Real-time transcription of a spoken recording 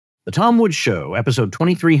The Tom Woods Show, episode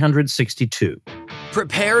 2362.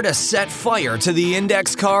 Prepare to set fire to the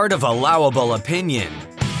index card of allowable opinion.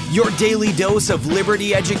 Your daily dose of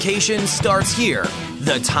liberty education starts here.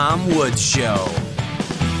 The Tom Woods Show.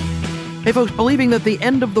 Hey folks, believing that the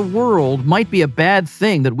end of the world might be a bad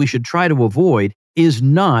thing that we should try to avoid is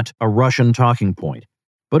not a Russian talking point.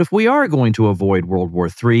 But if we are going to avoid World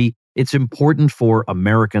War III, it's important for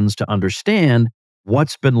Americans to understand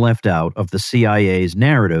what's been left out of the CIA's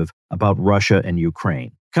narrative about Russia and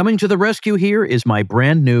Ukraine. Coming to the rescue here is my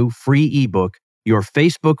brand new free ebook, Your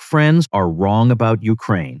Facebook Friends Are Wrong About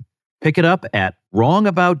Ukraine. Pick it up at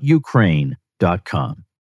wrongaboutukraine.com.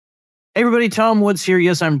 Hey everybody, Tom Woods here.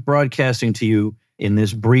 Yes, I'm broadcasting to you in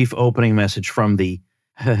this brief opening message from the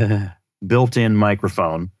built-in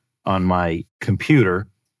microphone on my computer,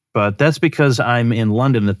 but that's because I'm in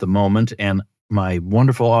London at the moment, and my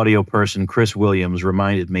wonderful audio person, Chris Williams,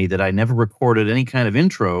 reminded me that I never recorded any kind of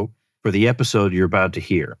intro for the episode you're about to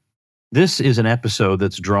hear. This is an episode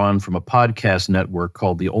that's drawn from a podcast network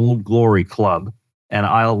called the Old Glory Club, and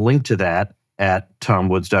I'll link to that at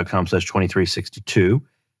tomwoods.com/2362.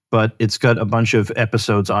 But it's got a bunch of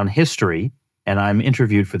episodes on history, and I'm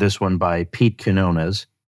interviewed for this one by Pete Quinones.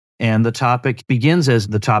 And the topic begins as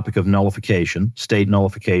the topic of nullification, state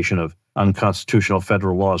nullification of unconstitutional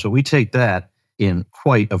federal laws. So we take that in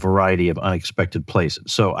quite a variety of unexpected places.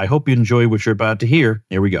 So I hope you enjoy what you're about to hear.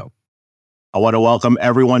 Here we go. I want to welcome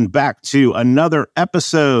everyone back to another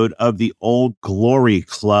episode of the Old Glory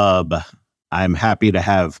Club. I'm happy to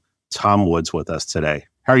have Tom Woods with us today.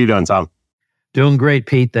 How are you doing, Tom? Doing great,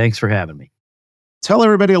 Pete. Thanks for having me. Tell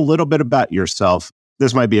everybody a little bit about yourself.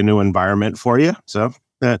 This might be a new environment for you.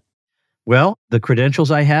 Well, the credentials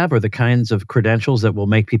I have are the kinds of credentials that will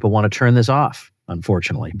make people want to turn this off,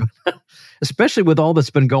 unfortunately. Especially with all that's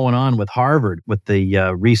been going on with Harvard, with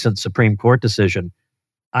the recent Supreme Court decision.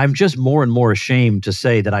 I'm just more and more ashamed to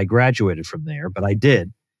say that I graduated from there, but I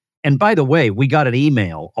did. And by the way, we got an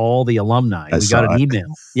email, all the alumni,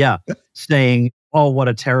 saying, oh, what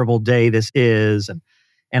a terrible day this is.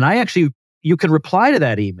 And I actually, you can reply to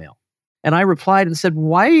that email. And I replied and said,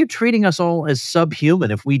 why are you treating us all as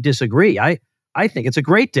subhuman if we disagree? I think it's a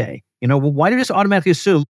great day. Why do you just automatically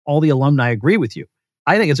assume all the alumni agree with you?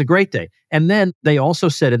 I think it's a great day. And then they also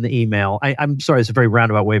said in the email, I'm sorry, it's a very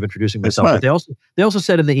roundabout way of introducing myself, but they also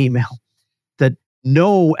said in the email that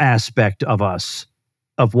no aspect of us,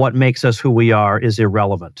 of what makes us who we are, is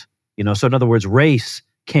irrelevant. So in other words, race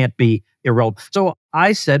can't be irrelevant. So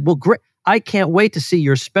I said, well, great. I can't wait to see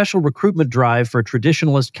your special recruitment drive for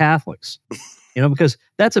traditionalist Catholics, because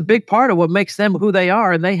that's a big part of what makes them who they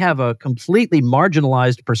are. And they have a completely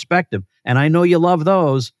marginalized perspective. And I know you love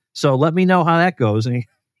those. So let me know how that goes. And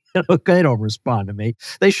they don't respond to me.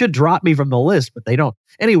 They should drop me from the list, but they don't.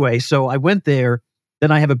 Anyway, so I went there.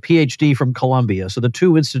 Then I have a PhD from Columbia. So the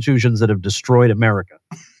two institutions that have destroyed America,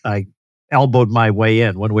 I elbowed my way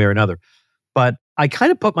in one way or another. But I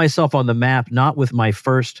kind of put myself on the map, not with my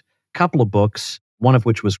first couple of books, one of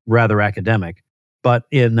which was rather academic. But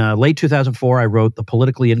in late 2004, I wrote The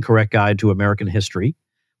Politically Incorrect Guide to American History,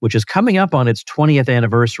 which is coming up on its 20th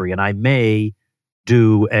anniversary. And I may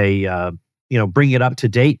do a, bring it up to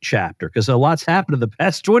date chapter, because a lot's happened in the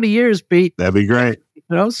past 20 years, Pete. That'd be great.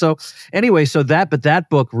 So anyway, that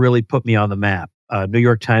book really put me on the map. New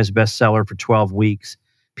York Times bestseller for 12 weeks.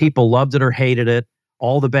 People loved it or hated it.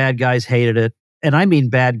 All the bad guys hated it. And I mean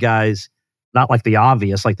bad guys, not like the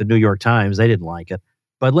obvious, like the New York Times. They didn't like it.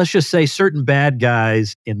 But let's just say certain bad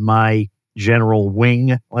guys in my general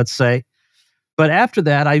wing, let's say. But after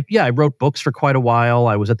that, I wrote books for quite a while.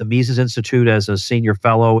 I was at the Mises Institute as a senior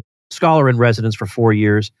fellow, scholar in residence for 4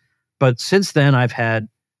 years. But since then, I've had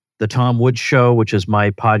the Tom Woods Show, which is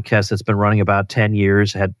my podcast that's been running about 10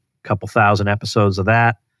 years, had a couple thousand episodes of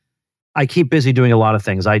that. I keep busy doing a lot of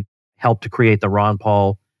things. I helped to create the Ron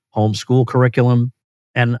Paul homeschool curriculum.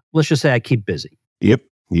 And let's just say I keep busy. Yep.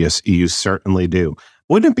 Yes, you certainly do.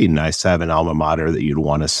 Wouldn't it be nice to have an alma mater that you'd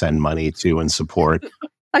want to send money to and support?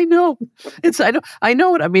 I know. I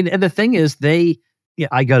know it. I mean, and the thing is, I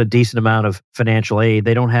got a decent amount of financial aid.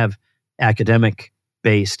 They don't have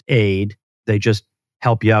academic-based aid. They just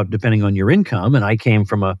help you out depending on your income. And I came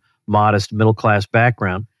from a modest middle-class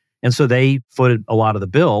background. And so they footed a lot of the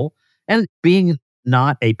bill. And being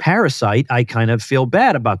not a parasite, I kind of feel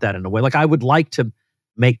bad about that in a way. Like I would like to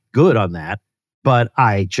make good on that, but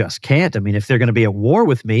I just can't. I mean, if they're going to be at war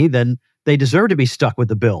with me, then they deserve to be stuck with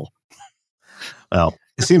the bill. Well,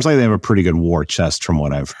 it seems like they have a pretty good war chest from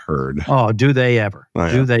what I've heard. Oh, do they ever? Oh,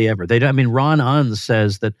 yeah. Do they ever? They don't. I mean, Ron Unz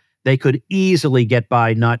says that they could easily get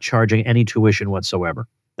by not charging any tuition whatsoever.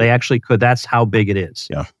 They actually could. That's how big it is.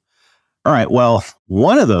 Yeah. All right. Well,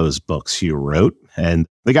 one of those books you wrote, and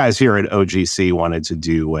the guys here at OGC wanted to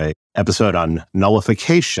do a episode on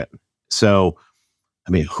nullification. So,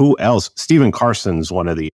 I mean, who else? Stephen Carson's one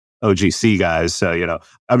of the OGC guys. So,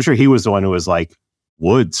 I'm sure he was the one who was like,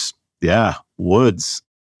 Woods. Yeah, Woods.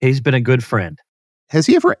 He's been a good friend. Has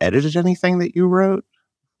he ever edited anything that you wrote?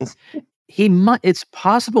 It's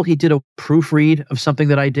possible he did a proofread of something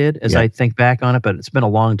that I did as I think back on it, but it's been a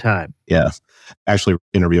long time. Yeah. Actually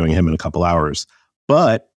interviewing him in a couple hours.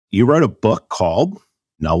 But you wrote a book called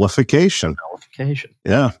Nullification. Nullification.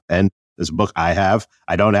 Yeah. And this book I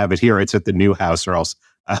don't have it here. It's at the new house, or else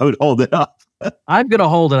I would hold it up. I'm going to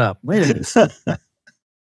hold it up. Wait a minute.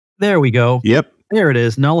 There we go. Yep. There it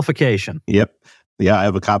is. Nullification. Yep. Yeah, I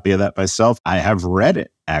have a copy of that myself. I have read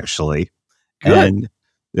it, actually. Good. And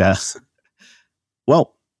yes.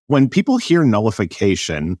 Well, when people hear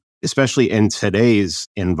nullification, especially in today's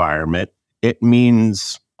environment, it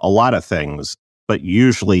means a lot of things, but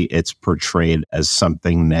usually it's portrayed as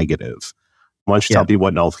something negative. Why don't you tell people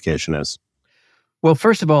what nullification is? Well,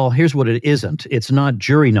 first of all, here's what it isn't. It's not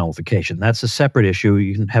jury nullification. That's a separate issue.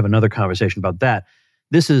 You can have another conversation about that.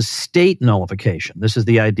 This is state nullification. This is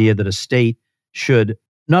the idea that a state should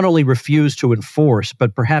not only refuse to enforce,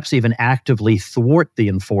 but perhaps even actively thwart the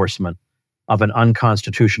enforcement of an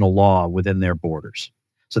unconstitutional law within their borders.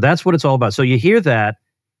 So that's what it's all about. So you hear that,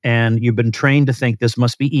 and you've been trained to think this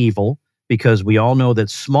must be evil, because we all know that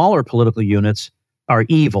smaller political units are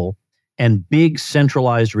evil and big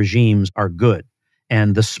centralized regimes are good.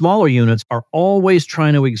 And the smaller units are always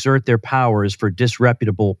trying to exert their powers for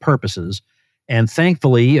disreputable purposes. And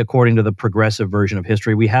thankfully, according to the progressive version of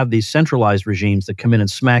history, we have these centralized regimes that come in and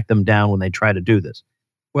smack them down when they try to do this.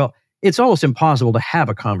 Well, it's almost impossible to have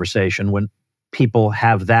a conversation when people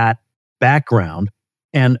have that background.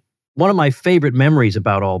 And one of my favorite memories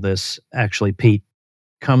about all this, actually, Pete,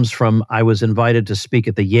 comes from I was invited to speak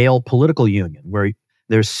at the Yale Political Union, where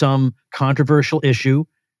there's some controversial issue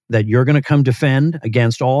that you're going to come defend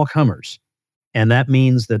against all comers. And that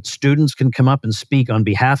means that students can come up and speak on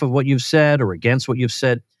behalf of what you've said or against what you've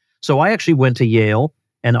said. So I actually went to Yale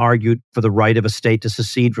and argued for the right of a state to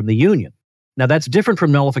secede from the Union. Now, that's different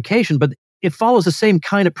from nullification, but it follows the same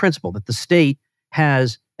kind of principle that the state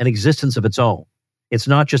has an existence of its own. It's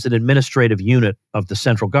not just an administrative unit of the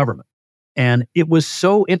central government. And it was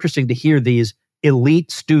so interesting to hear these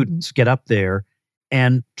elite students get up there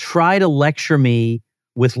and try to lecture me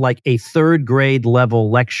with like a third grade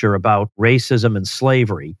level lecture about racism and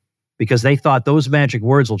slavery, because they thought those magic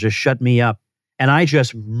words will just shut me up. And I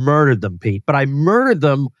just murdered them, Pete. But I murdered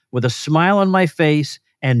them with a smile on my face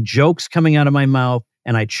and jokes coming out of my mouth.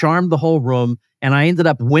 And I charmed the whole room. And I ended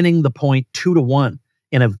up winning the point 2-1.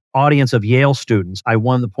 In an audience of Yale students, I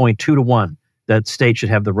won the point 2-1 that states should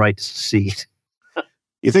have the right to secede.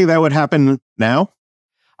 You think that would happen now?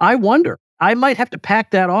 I wonder. I might have to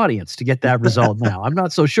pack that audience to get that result now. I'm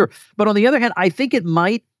not so sure. But on the other hand, I think it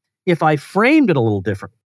might if I framed it a little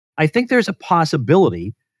different. I think there's a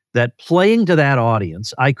possibility that playing to that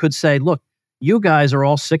audience, I could say, look, you guys are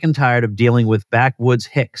all sick and tired of dealing with backwoods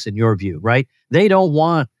hicks, in your view, right? They don't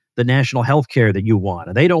want the national health care that you want,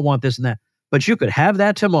 and they don't want this and that. But you could have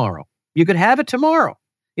that tomorrow. You could have it tomorrow.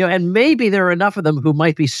 And maybe there are enough of them who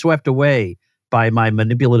might be swept away by my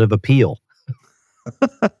manipulative appeal.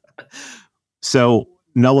 So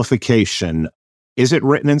nullification, is it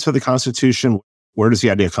written into the Constitution? Where does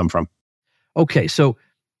the idea come from? Okay, so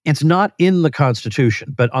it's not in the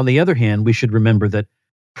Constitution. But on the other hand, we should remember that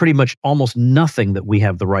pretty much almost nothing that we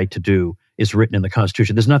have the right to do is written in the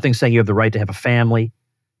Constitution. There's nothing saying you have the right to have a family.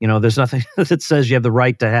 There's nothing that says you have the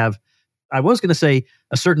right to have, I was going to say,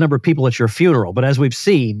 a certain number of people at your funeral. But as we've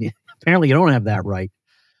seen, apparently you don't have that right.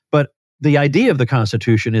 But the idea of the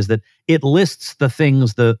Constitution is that it lists the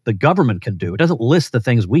things the government can do. It doesn't list the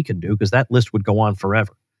things we can do, because that list would go on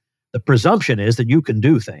forever. The presumption is that you can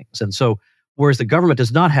do things. And so, whereas the government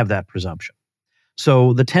does not have that presumption.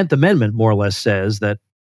 So the 10th Amendment more or less says that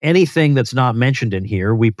anything that's not mentioned in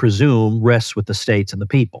here, we presume rests with the states and the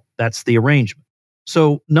people. That's the arrangement.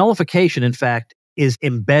 So nullification, in fact, is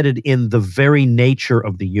embedded in the very nature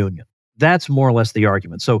of the Union. That's more or less the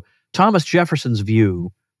argument. So Thomas Jefferson's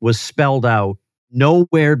view was spelled out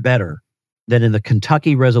nowhere better than in the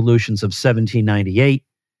Kentucky resolutions of 1798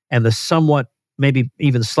 and the somewhat, maybe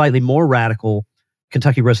even slightly more radical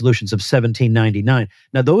Kentucky resolutions of 1799.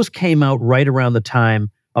 Now, those came out right around the time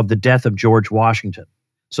of the death of George Washington.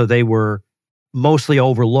 So they were mostly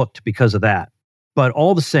overlooked because of that. But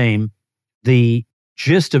all the same, the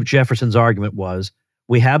gist of Jefferson's argument was,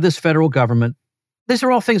 we have this federal government. These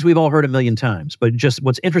are all things we've all heard a million times, but just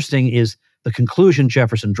what's interesting is the conclusion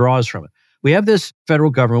Jefferson draws from it. We have this federal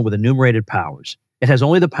government with enumerated powers. It has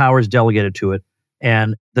only the powers delegated to it.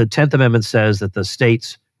 And the 10th Amendment says that the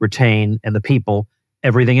states retain and the people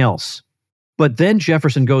everything else. But then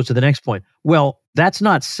Jefferson goes to the next point. Well, that's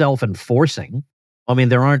not self-enforcing. I mean,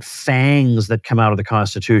 there aren't fangs that come out of the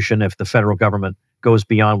Constitution if the federal government goes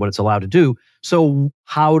beyond what it's allowed to do. So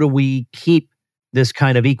how do we keep this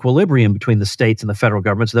kind of equilibrium between the states and the federal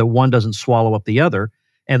government so that one doesn't swallow up the other?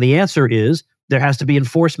 And the answer is there has to be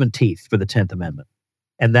enforcement teeth for the 10th Amendment.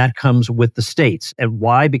 And that comes with the states. And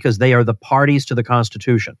why? Because they are the parties to the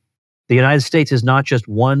Constitution. The United States is not just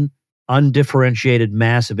one undifferentiated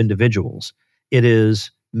mass of individuals. It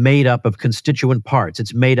is made up of constituent parts.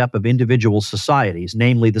 It's made up of individual societies,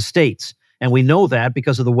 namely the states. And we know that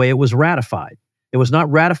because of the way it was ratified. It was not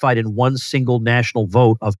ratified in one single national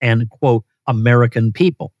vote of an, quote, American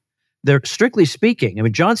people. They're strictly speaking, I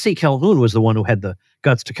mean, John C. Calhoun was the one who had the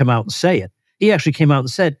guts to come out and say it. He actually came out and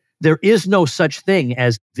said, there is no such thing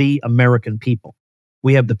as the American people.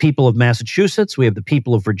 We have the people of Massachusetts. We have the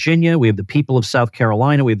people of Virginia. We have the people of South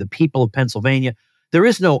Carolina. We have the people of Pennsylvania. There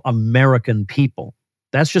is no American people.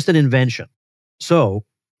 That's just an invention. So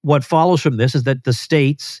what follows from this is that the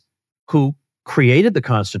states who created the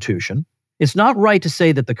Constitution, it's not right to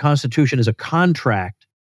say that the Constitution is a contract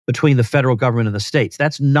between the federal government and the states.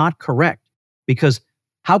 That's not correct, because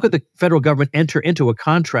how could the federal government enter into a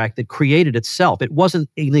contract that created itself? It wasn't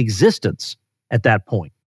in existence at that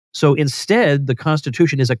point. So instead, the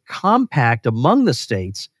Constitution is a compact among the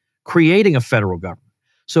states creating a federal government.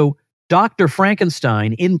 So Dr.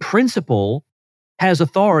 Frankenstein, in principle, has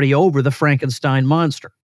authority over the Frankenstein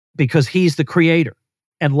monster because he's the creator.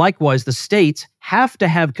 And likewise, the states have to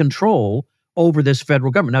have control over this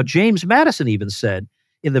federal government. Now, James Madison even said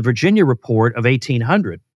in the Virginia Report of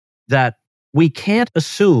 1800 that we can't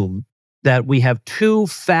assume that we have two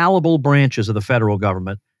fallible branches of the federal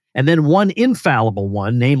government and then one infallible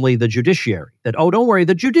one, namely the judiciary. That, oh, don't worry,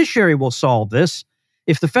 the judiciary will solve this.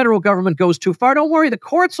 If the federal government goes too far, don't worry, the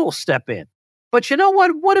courts will step in. But you know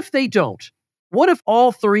what? What if they don't? What if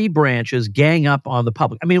all three branches gang up on the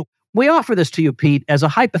public? I mean, we offer this to you, Pete, as a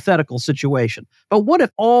hypothetical situation. But what if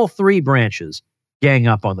all three branches gang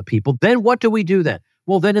up on the people? Then what do we do then?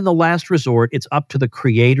 Well, then in the last resort, it's up to the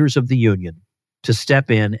creators of the Union to step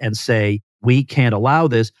in and say, we can't allow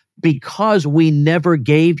this because we never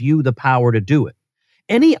gave you the power to do it.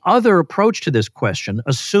 Any other approach to this question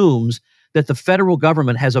assumes that the federal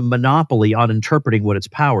government has a monopoly on interpreting what its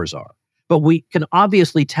powers are. But we can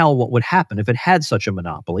obviously tell what would happen if it had such a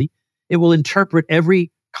monopoly. It will interpret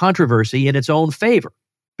every controversy in its own favor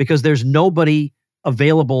because there's nobody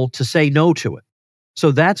available to say no to it.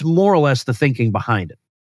 So that's more or less the thinking behind it.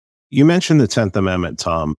 You mentioned the 10th Amendment,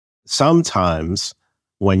 Tom. Sometimes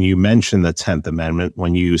when you mention the 10th Amendment,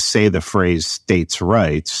 when you say the phrase states'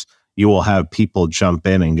 rights, you will have people jump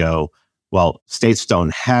in and go, well, states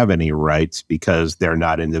don't have any rights because they're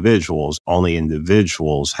not individuals. Only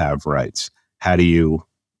individuals have rights. How do you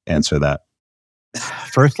answer that?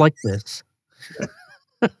 First, like this.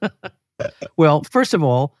 Well, first of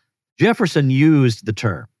all, Jefferson used the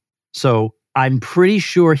term. So I'm pretty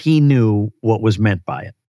sure he knew what was meant by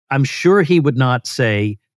it. I'm sure he would not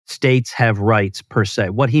say states have rights per se.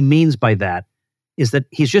 What he means by that is that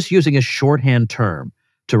he's just using a shorthand term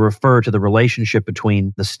to refer to the relationship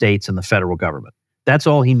between the states and the federal government. That's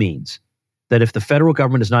all he means. That if the federal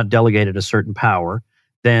government is not delegated a certain power,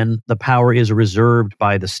 then the power is reserved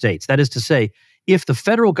by the states. That is to say, if the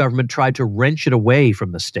federal government tried to wrench it away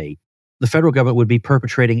from the state, the federal government would be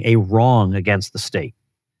perpetrating a wrong against the state.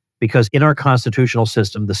 Because in our constitutional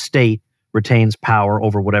system, the state retains power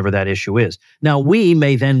over whatever that issue is. Now, we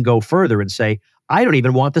may then go further and say, I don't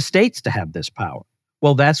even want the states to have this power.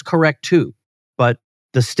 Well, that's correct too. But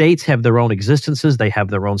the states have their own existences. They have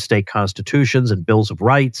their own state constitutions and bills of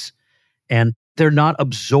rights, and they're not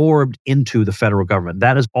absorbed into the federal government.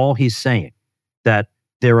 That is all he's saying, that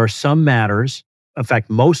there are some matters, in fact,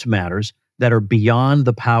 most matters, that are beyond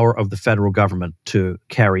the power of the federal government to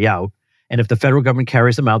carry out. And if the federal government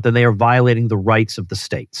carries them out, then they are violating the rights of the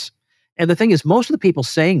states. And the thing is, most of the people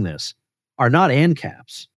saying this are not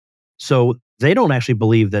ANCAPs. So they don't actually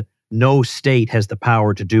believe that no state has the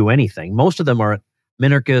power to do anything. Most of them are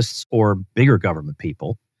minarchists or bigger government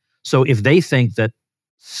people. So if they think that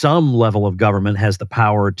some level of government has the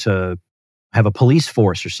power to have a police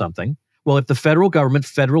force or something, well, if the federal government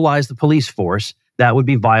federalized the police force, that would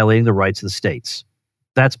be violating the rights of the states.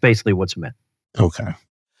 That's basically what's meant. Okay.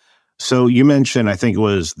 So you mentioned, I think it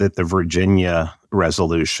was that the Virginia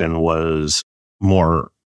resolution was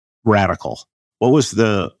more radical. What was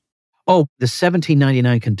the... Oh, the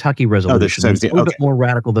 1799 Kentucky resolution was a little bit more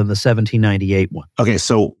radical than the 1798 one. Okay,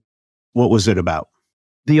 so What was it about?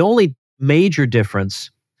 The only major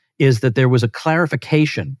difference is that there was a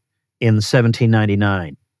clarification in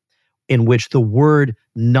 1799 in which the word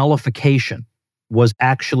nullification was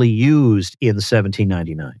actually used in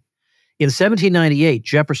 1799. In 1798,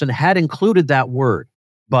 Jefferson had included that word,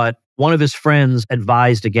 but one of his friends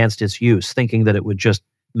advised against its use, thinking that it would just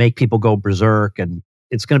make people go berserk and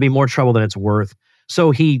it's going to be more trouble than it's worth.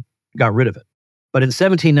 So he got rid of it. But in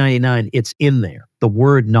 1799, it's in there, the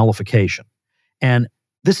word nullification. And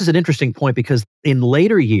this is an interesting point because in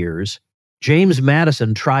later years, James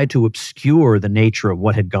Madison tried to obscure the nature of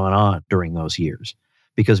what had gone on during those years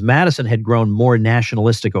because Madison had grown more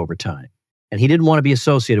nationalistic over time. And he didn't want to be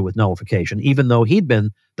associated with nullification, even though he'd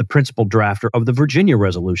been the principal drafter of the Virginia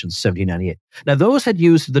Resolutions, 1798. Now, those had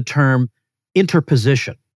used the term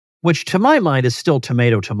interposition, which to my mind is still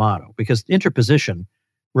tomato, because interposition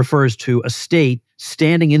refers to a state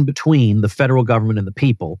standing in between the federal government and the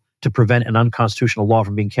people to prevent an unconstitutional law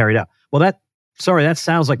from being carried out. Well, that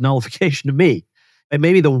sounds like nullification to me. And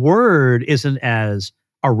maybe the word isn't as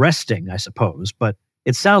arresting, I suppose, but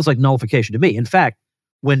it sounds like nullification to me. In fact,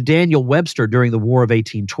 when Daniel Webster during the War of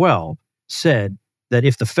 1812 said that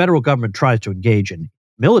if the federal government tries to engage in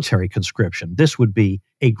military conscription, this would be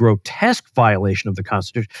a grotesque violation of the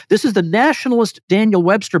Constitution. This is the nationalist Daniel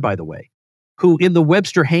Webster, by the way, who in the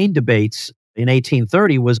Webster-Hayne debates in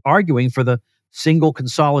 1830 was arguing for the single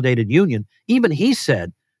consolidated union. Even he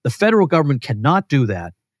said the federal government cannot do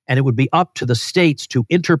that, and it would be up to the states to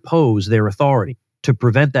interpose their authority to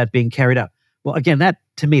prevent that being carried out. Well, again,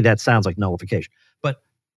 to me, that sounds like nullification. But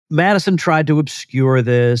Madison tried to obscure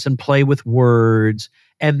this and play with words,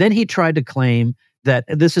 and then he tried to claim that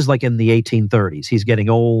this is like in the 1830s. He's getting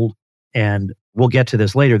old, and we'll get to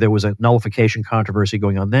this later. There was a nullification controversy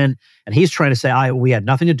going on then, and he's trying to say, we had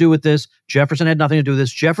nothing to do with this. Jefferson had nothing to do with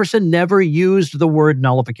this. Jefferson never used the word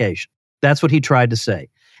nullification. That's what he tried to say.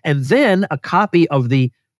 And then a copy of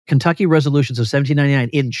the Kentucky Resolutions of 1799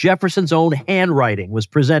 in Jefferson's own handwriting was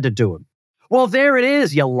presented to him. Well, there it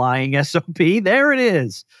is, you lying SOP. There it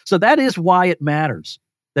is. So that is why it matters,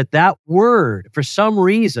 that word, for some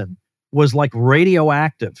reason, was like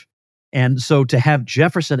radioactive. And so to have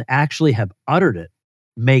Jefferson actually have uttered it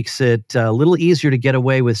makes it a little easier to get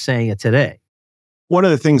away with saying it today. One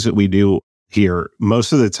of the things that we do here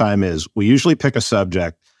most of the time is we usually pick a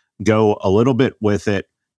subject, go a little bit with it,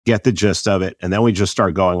 get the gist of it, and then we just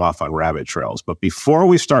start going off on rabbit trails. But before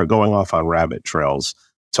we start going off on rabbit trails,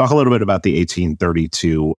 talk a little bit about the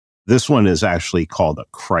 1832. This one is actually called a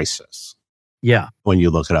crisis. Yeah. When you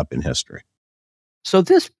look it up in history. So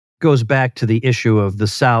this goes back to the issue of the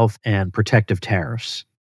South and protective tariffs.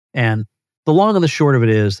 And the long and the short of it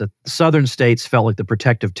is that the southern states felt like the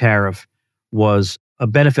protective tariff was a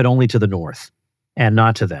benefit only to the North and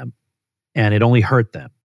not to them. And it only hurt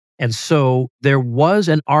them. And so there was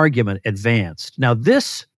an argument advanced. Now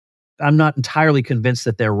this, I'm not entirely convinced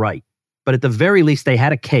that they're right, but at the very least they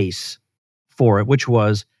had a case for it, which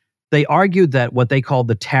was they argued that what they called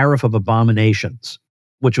the tariff of abominations,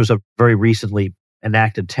 which was a very recently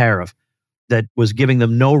enacted tariff that was giving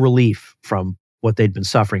them no relief from what they'd been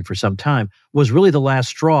suffering for some time, was really the last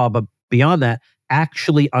straw, but beyond that,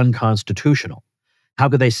 actually unconstitutional. How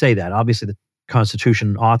could they say that? Obviously, the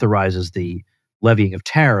Constitution authorizes the levying of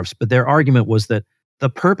tariffs, but their argument was that the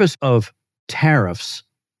purpose of tariffs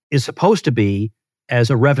is supposed to be as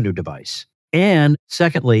a revenue device. And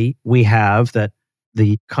secondly, we have that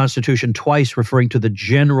the Constitution twice referring to the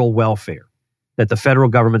general welfare, that the federal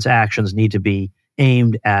government's actions need to be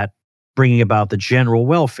aimed at bringing about the general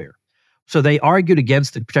welfare. So they argued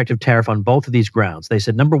against the protective tariff on both of these grounds. They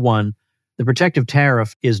said, number one, the protective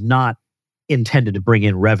tariff is not intended to bring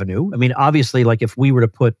in revenue. I mean, obviously, like if we were to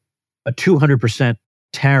put a 200%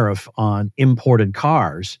 tariff on imported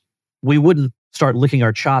cars, we wouldn't start licking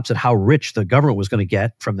our chops at how rich the government was going to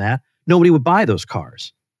get from that. Nobody would buy those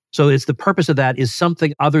cars. So it's the purpose of that is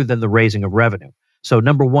something other than the raising of revenue. So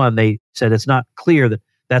number one, they said it's not clear that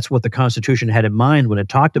that's what the Constitution had in mind when it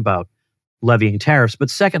talked about levying tariffs. But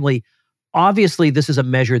secondly, obviously, this is a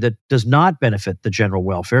measure that does not benefit the general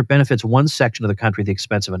welfare. It benefits one section of the country at the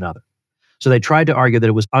expense of another. So they tried to argue that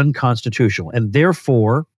it was unconstitutional, and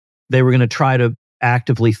therefore they were going to try to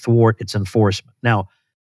actively thwart its enforcement. Now,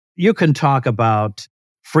 you can talk about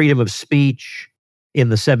freedom of speech in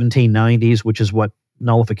the 1790s, which is what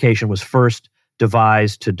nullification was first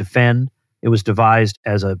devised to defend. It was devised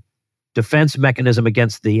as a defense mechanism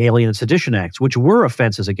against the Alien and Sedition Acts, which were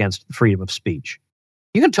offenses against freedom of speech.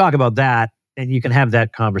 You can talk about that, and you can have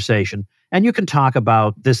that conversation, and you can talk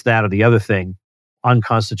about this, that, or the other thing,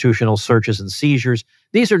 unconstitutional searches and seizures.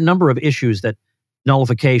 These are a number of issues that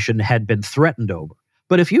nullification had been threatened over.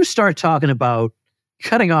 But if you start talking about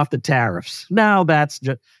cutting off the tariffs, now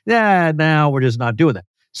we're just not doing that.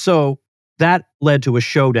 So that led to a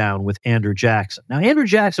showdown with Andrew Jackson. Now, Andrew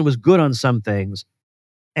Jackson was good on some things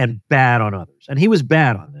and bad on others, and he was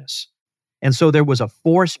bad on this. And so there was a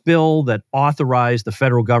force bill that authorized the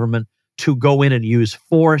federal government to go in and use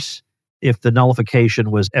force if the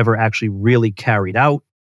nullification was ever actually really carried out.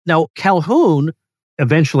 Now, Calhoun,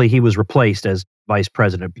 eventually he was replaced as vice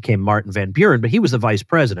president, became Martin Van Buren, but he was the vice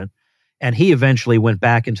president, and he eventually went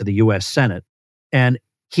back into the U.S. Senate, and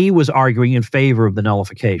he was arguing in favor of the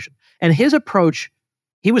nullification. And his approach,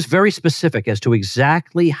 he was very specific as to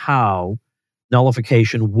exactly how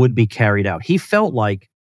nullification would be carried out. He felt like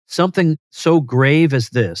something so grave as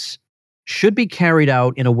this should be carried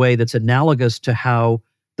out in a way that's analogous to how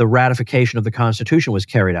the ratification of the Constitution was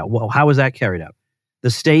carried out. Well, how was that carried out?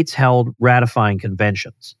 The states held ratifying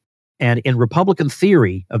conventions. And in Republican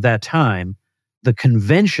theory of that time, the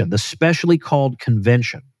convention, the specially called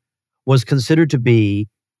convention, was considered to be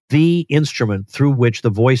the instrument through which the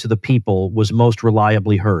voice of the people was most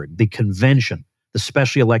reliably heard. The convention, the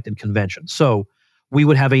specially elected convention. So we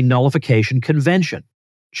would have a nullification convention,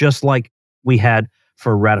 just like we had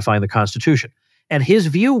for ratifying the Constitution. And his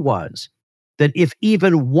view was that if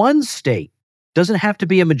even one state, doesn't have to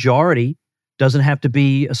be a majority, doesn't have to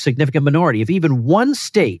be a significant minority, if even one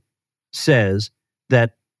state says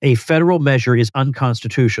that a federal measure is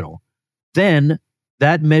unconstitutional, then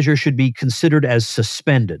that measure should be considered as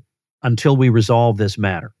suspended until we resolve this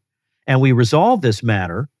matter. And we resolve this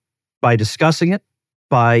matter by discussing it,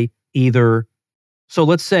 by either, so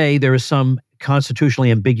let's say there is some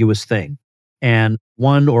constitutionally ambiguous thing, and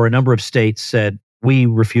one or a number of states said, we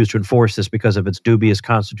refuse to enforce this because of its dubious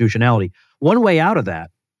constitutionality. One way out of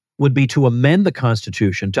that would be to amend the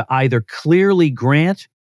Constitution to either clearly grant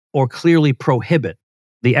or clearly prohibit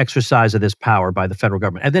the exercise of this power by the federal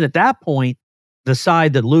government. And then at that point, the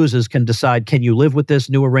side that loses can decide, can you live with this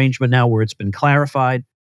new arrangement now where it's been clarified?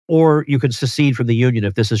 Or you can secede from the Union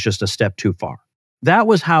if this is just a step too far. That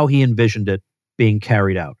was how he envisioned it being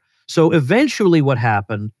carried out. So eventually what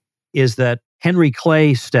happened is that Henry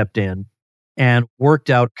Clay stepped in and worked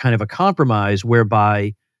out kind of a compromise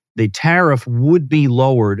whereby the tariff would be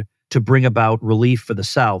lowered to bring about relief for the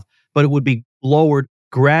South, but it would be lowered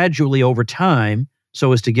gradually over time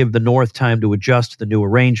so as to give the North time to adjust to the new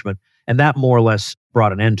arrangement. And that more or less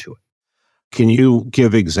brought an end to it. Can you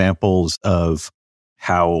give examples of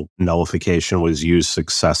how nullification was used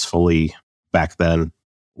successfully back then,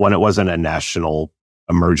 when it wasn't a national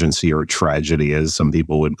emergency or tragedy, as some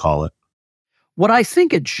people would call it? What I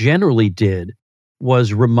think it generally did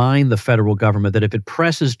was remind the federal government that if it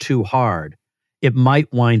presses too hard, it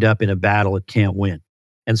might wind up in a battle it can't win.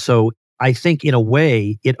 And so I think in a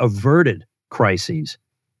way it averted crises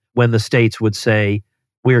when the states would say,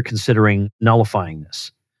 we're considering nullifying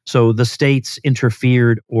this. So the states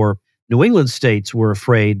interfered, or New England states were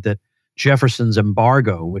afraid that Jefferson's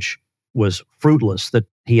embargo, which was fruitless, that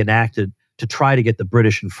he enacted to try to get the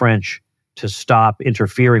British and French to stop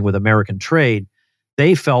interfering with American trade,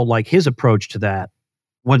 they felt like his approach to that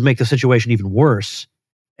would make the situation even worse.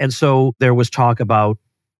 And so there was talk about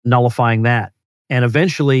nullifying that. And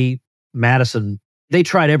eventually, Madison, they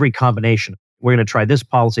tried every combination. We're going to try this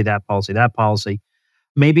policy, that policy, that policy.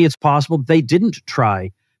 Maybe it's possible they didn't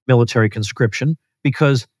try military conscription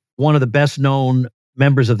because one of the best known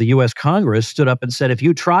members of the U.S. Congress stood up and said, if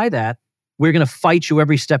you try that, we're going to fight you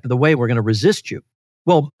every step of the way. We're going to resist you.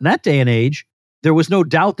 Well, in that day and age, there was no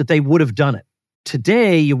doubt that they would have done it.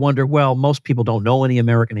 Today, you wonder, well, most people don't know any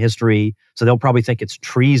American history, so they'll probably think it's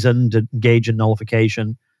treason to engage in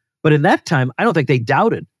nullification. But in that time, I don't think they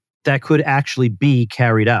doubted that could actually be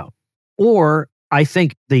carried out. Or I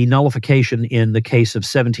think the nullification in the case of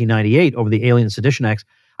 1798 over the Alien and Sedition Acts,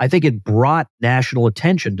 I think it brought national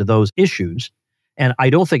attention to those issues. And I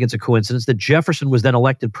don't think it's a coincidence that Jefferson was then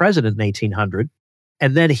elected president in 1800.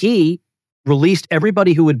 And then he released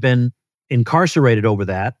everybody who had been incarcerated over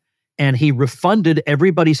that. And he refunded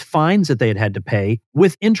everybody's fines that they had to pay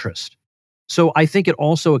with interest. So I think it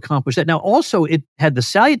also accomplished that. Now, also, it had the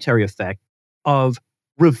salutary effect of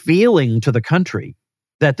revealing to the country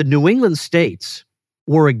that the New England states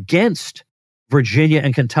were against Virginia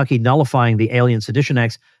and Kentucky nullifying the Alien Sedition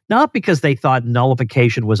Acts, not because they thought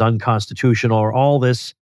nullification was unconstitutional or all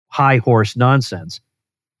this high horse nonsense,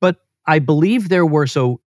 but I believe there were,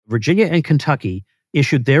 so Virginia and Kentucky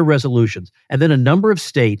issued their resolutions, and then a number of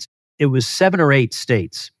states, it was 7 or 8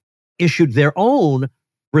 states, issued their own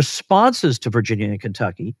responses to Virginia and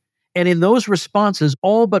Kentucky. And in those responses,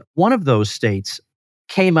 all but one of those states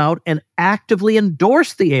came out and actively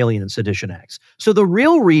endorsed the Alien and Sedition Acts. So the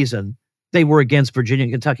real reason they were against Virginia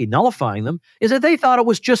and Kentucky nullifying them, is that they thought it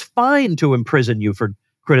was just fine to imprison you for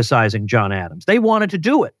criticizing John Adams. They wanted to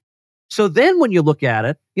do it. So then when you look at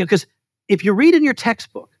it, because if you read in your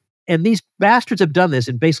textbook, and these bastards have done this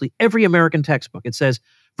in basically every American textbook, it says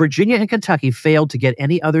Virginia and Kentucky failed to get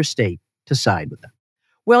any other state to side with them.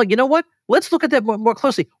 Well, you know what? Let's look at that more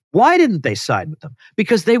closely. Why didn't they side with them?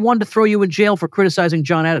 Because they wanted to throw you in jail for criticizing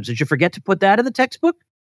John Adams. Did you forget to put that in the textbook?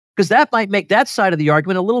 Because that might make that side of the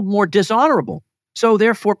argument a little more dishonorable. So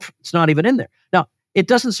therefore, it's not even in there. Now, it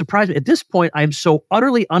doesn't surprise me. At this point, I am so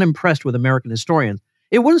utterly unimpressed with American historians.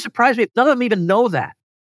 It wouldn't surprise me if none of them even know that.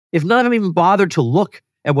 If none of them even bothered to look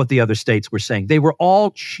at what the other states were saying. They were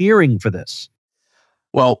all cheering for this.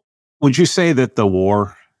 Well, would you say that the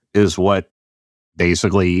war is what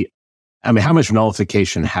basically, I mean, how much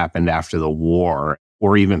nullification happened after the war,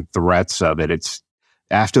 or even threats of it? It's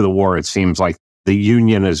after the war, it seems like the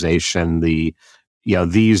unionization,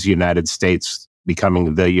 these United States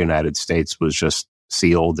becoming the United States was just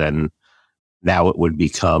sealed. And now it would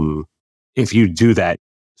become, if you do that,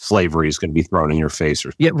 slavery is going to be thrown in your face.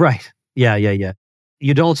 Yeah, right. Yeah.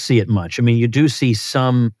 You don't see it much. I mean, you do see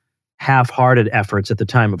some half-hearted efforts at the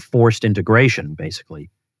time of forced integration, basically,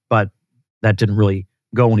 but that didn't really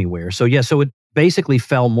go anywhere. So it basically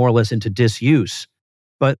fell more or less into disuse.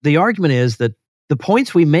 But the argument is that the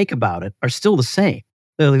points we make about it are still the same.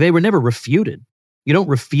 They were never refuted. You don't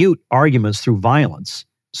refute arguments through violence.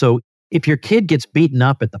 So if your kid gets beaten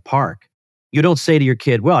up at the park, you don't say to your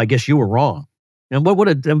kid, well, I guess you were wrong. And what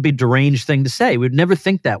would it be a deranged thing to say? We'd never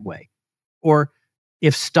think that way. Or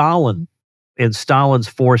if Stalin and Stalin's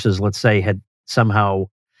forces, let's say, had somehow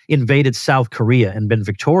invaded South Korea and been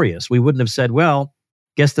victorious, we wouldn't have said, well,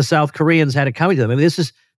 guess the South Koreans had it coming to them. I mean, this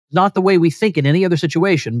is not the way we think in any other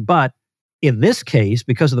situation. But in this case,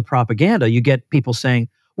 because of the propaganda, you get people saying,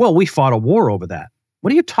 well, we fought a war over that.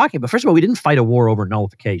 What are you talking about? First of all, we didn't fight a war over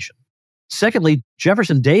nullification. Secondly,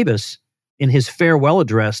 Jefferson Davis, in his farewell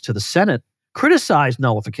address to the Senate, criticized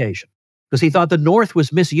nullification because he thought the North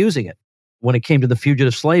was misusing it when it came to the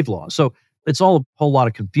fugitive slave law. So it's all a whole lot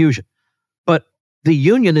of confusion. But the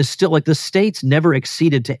Union is still, like, the states never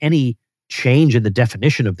acceded to any change in the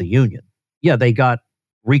definition of the Union. Yeah, they got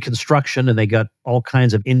Reconstruction and they got all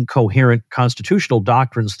kinds of incoherent constitutional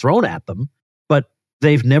doctrines thrown at them, but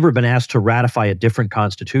they've never been asked to ratify a different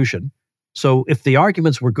constitution. So if the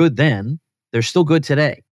arguments were good then, they're still good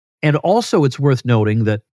today. And also it's worth noting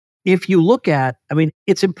that if you look at, I mean,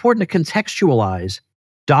 it's important to contextualize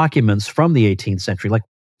documents from the 18th century. Like,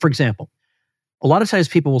 for example, a lot of times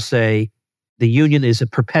people will say the Union is a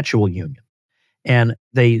perpetual union. And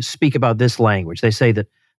they speak about this language. They say that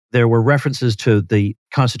there were references to the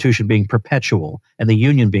Constitution being perpetual and the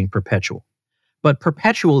Union being perpetual. But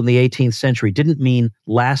perpetual in the 18th century didn't mean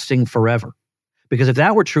lasting forever. Because if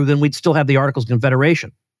that were true, then we'd still have the Articles of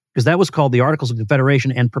Confederation, because that was called the Articles of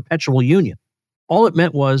Confederation and Perpetual Union. All it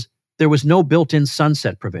meant was there was no built-in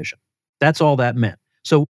sunset provision. That's all that meant.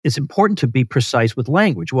 So it's important to be precise with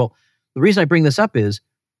language. Well, the reason I bring this up is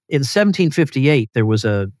in 1758, there was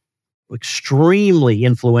a extremely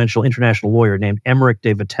influential international lawyer named Emmerich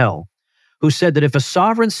de Vattel, who said that if a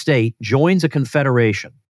sovereign state joins a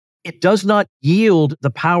confederation, it does not yield the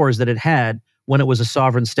powers that it had when it was a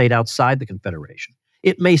sovereign state outside the confederation.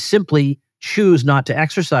 It may simply choose not to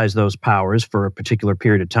exercise those powers for a particular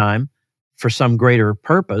period of time for some greater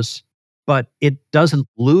purpose, but it doesn't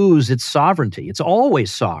lose its sovereignty. It's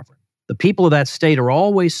always sovereign. The people of that state are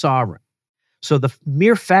always sovereign. So the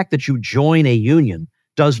mere fact that you join a union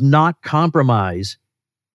does not compromise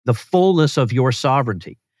the fullness of your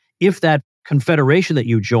sovereignty. If that confederation that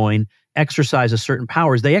you join exercises certain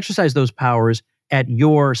powers, they exercise those powers at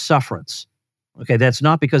your sufferance. Okay, that's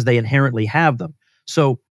not because they inherently have them.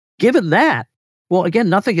 So given that, well, again,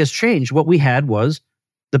 nothing has changed. What we had was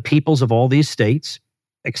the peoples of all these states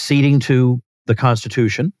acceding to the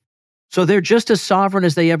Constitution. So they're just as sovereign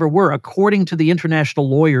as they ever were, according to the international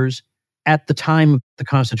lawyers at the time the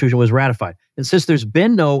Constitution was ratified. And since there's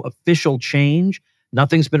been no official change,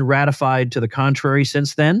 nothing's been ratified to the contrary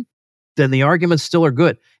since then the arguments still are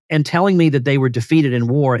good. And telling me that they were defeated in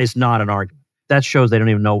war is not an argument. That shows they don't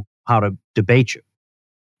even know how to debate you.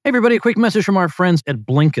 Hey everybody, a quick message from our friends at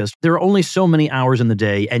Blinkist. There are only so many hours in the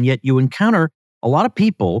day, and yet you encounter a lot of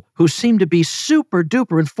people who seem to be super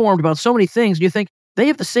duper informed about so many things, and you think, they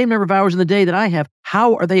have the same number of hours in the day that I have.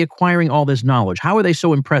 How are they acquiring all this knowledge? How are they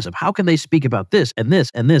so impressive? How can they speak about this and this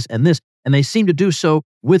and this and this? And they seem to do so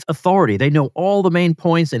with authority. They know all the main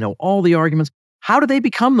points. They know all the arguments. How do they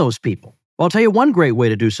become those people? Well, I'll tell you one great way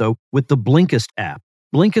to do so with the Blinkist app.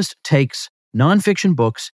 Blinkist takes nonfiction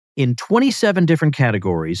books in 27 different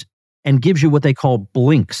categories and gives you what they call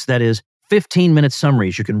blinks. That is, 15-minute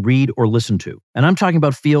summaries you can read or listen to. And I'm talking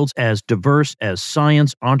about fields as diverse as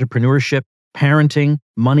science, entrepreneurship, parenting,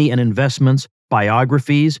 money and investments,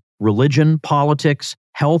 biographies, religion, politics,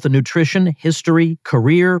 health and nutrition, history,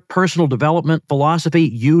 career, personal development, philosophy,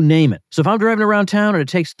 you name it. So if I'm driving around town and it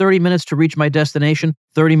takes 30 minutes to reach my destination,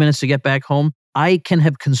 30 minutes to get back home, I can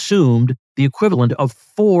have consumed the equivalent of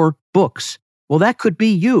 4 books. Well, that could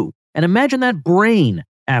be you. And imagine that brain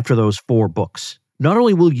after those 4 books. Not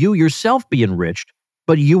only will you yourself be enriched,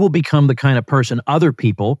 but you will become the kind of person other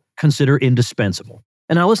people consider indispensable.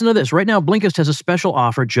 And now listen to this. Right now, Blinkist has a special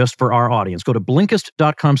offer just for our audience. Go to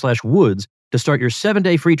Blinkist.com/Woods to start your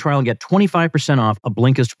 7-day free trial and get 25% off a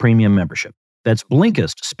Blinkist premium membership. That's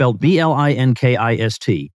Blinkist, spelled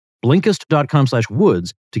Blinkist.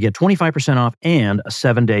 Blinkist.com/Woods to get 25% off and a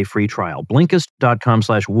 7-day free trial.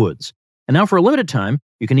 Blinkist.com/Woods. And now for a limited time,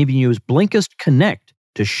 you can even use Blinkist Connect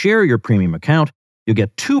to share your premium account. You'll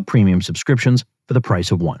get 2 premium subscriptions for the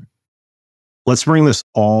price of 1. Let's bring this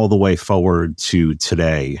all the way forward to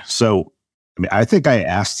today. So, I think I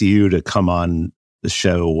asked you to come on the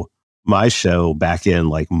show, my show, back in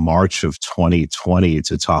like March of 2020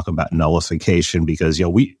 to talk about nullification because,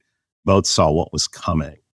 we both saw what was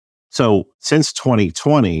coming. So since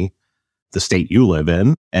 2020, the state you live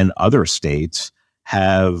in and other states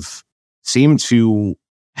have seemed to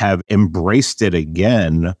have embraced it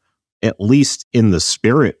again, at least in the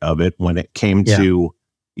spirit of it when it came to,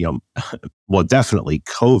 well, definitely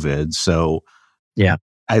COVID. So yeah,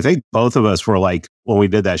 I think both of us were like, when we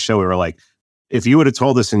did that show, we were like, if you would have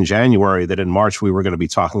told us in January that in March we were going to be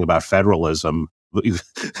talking about federalism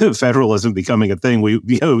becoming a thing, we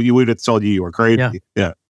would have told you were crazy.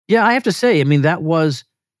 Yeah, I have to say, that was,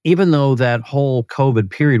 even though that whole COVID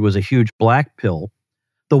period was a huge black pill,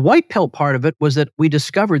 the white pill part of it was that we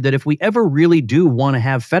discovered that if we ever really do want to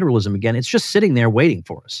have federalism again, it's just sitting there waiting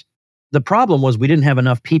for us. The problem was we didn't have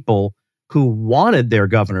enough people who wanted their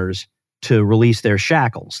governors to release their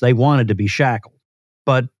shackles. They wanted to be shackled.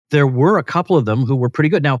 But there were a couple of them who were pretty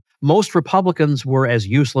good. Now, most Republicans were as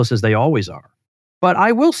useless as they always are. But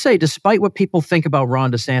I will say, despite what people think about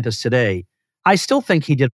Ron DeSantis today, I still think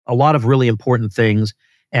he did a lot of really important things.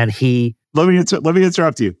 And he... Let me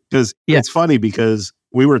interrupt you, because it's funny because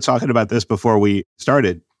we were talking about this before we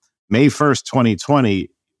started. May 1st, 2020,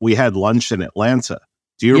 we had lunch in Atlanta.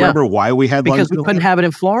 Do you remember why we had lunch? Because we couldn't have it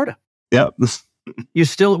in Florida. Yep. It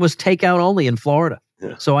was takeout only in Florida.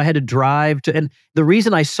 Yeah. So I had to drive to, and the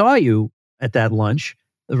reason I saw you at that lunch,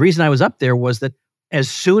 the reason I was up there was that as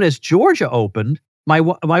soon as Georgia opened, my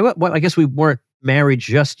I guess we weren't married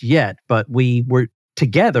just yet, but we were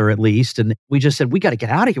together at least. And we just said, we got to get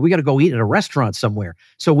out of here. We got to go eat at a restaurant somewhere.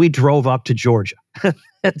 So we drove up to Georgia.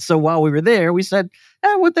 And so while we were there, we said,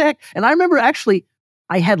 what the heck? And I remember actually,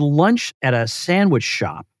 I had lunch at a sandwich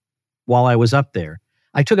shop while I was up there.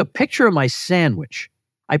 I took a picture of my sandwich.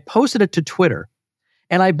 I posted it to Twitter.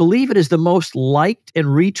 And I believe it is the most liked and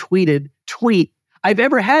retweeted tweet I've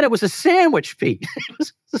ever had. It was a sandwich, Pete. It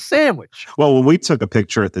was a sandwich. Well, when we took a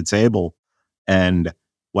picture at the table, and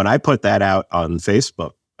when I put that out on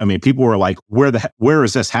Facebook, people were like, where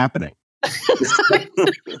is this happening?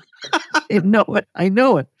 I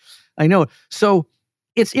know it. So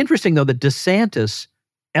it's interesting, though, that DeSantis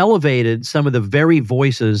elevated some of the very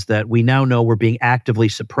voices that we now know were being actively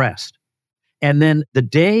suppressed. And then the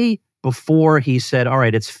day before he said, all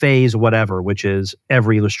right, it's phase whatever, which is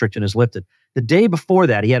every restriction is lifted. The day before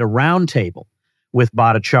that, he had a round table with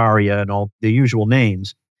Bhattacharya and all the usual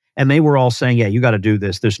names. And they were all saying, yeah, you got to do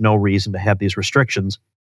this. There's no reason to have these restrictions.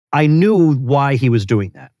 I knew why he was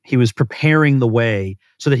doing that. He was preparing the way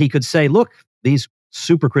so that he could say, look, these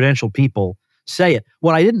super credentialed people say it.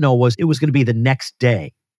 What I didn't know was it was going to be the next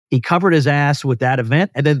day. He covered his ass with that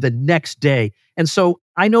event, and then the next day. And so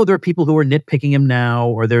I know there are people who are nitpicking him now,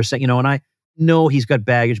 or they're saying, and I know he's got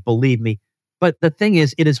baggage, believe me. But the thing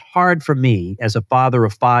is, it is hard for me as a father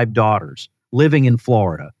of 5 daughters living in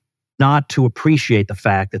Florida not to appreciate the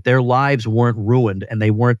fact that their lives weren't ruined and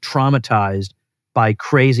they weren't traumatized by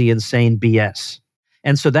crazy, insane BS.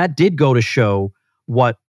 And so that did go to show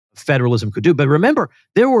what federalism could do. But remember,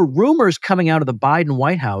 there were rumors coming out of the Biden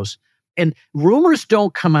White House, and rumors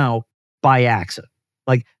don't come out by accident.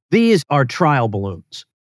 Like, these are trial balloons.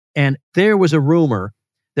 And there was a rumor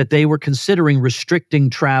that they were considering restricting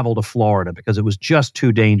travel to Florida because it was just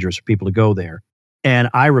too dangerous for people to go there. And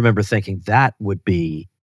I remember thinking that would be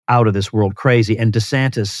out of this world crazy. And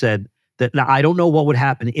DeSantis said that, now I don't know what would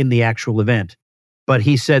happen in the actual event, but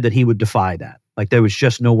he said that he would defy that. Like, there was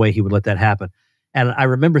just no way he would let that happen. And I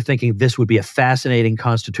remember thinking this would be a fascinating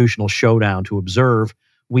constitutional showdown to observe.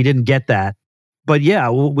 We didn't get that. But yeah,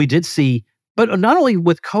 we did see, but not only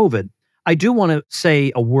with COVID, I do want to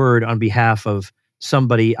say a word on behalf of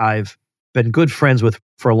somebody I've been good friends with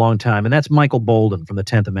for a long time, and that's Michael Bolden from the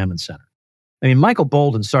 10th Amendment Center. I mean, Michael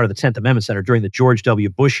Bolden started the 10th Amendment Center during the George W.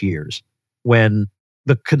 Bush years when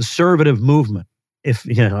the conservative movement, if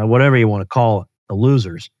whatever you want to call it, the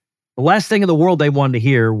losers, the last thing in the world they wanted to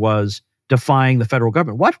hear was defying the federal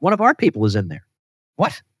government. What? One of our people is in there.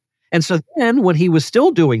 What? And so then when he was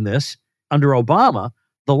still doing this under Obama,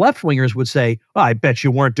 the left-wingers would say, oh, I bet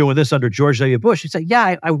you weren't doing this under George W. Bush. He'd say,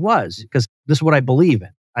 yeah, I was, because this is what I believe in.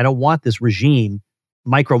 I don't want this regime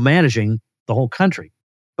micromanaging the whole country.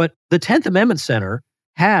 But the 10th Amendment Center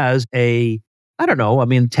has 10th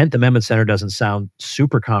Amendment Center doesn't sound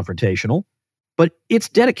super confrontational, but it's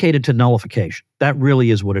dedicated to nullification. That really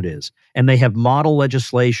is what it is. And they have model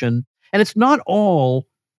legislation. And it's not all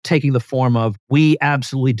taking the form of, we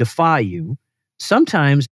absolutely defy you.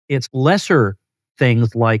 Sometimes it's lesser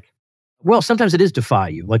things like, well, sometimes it is defy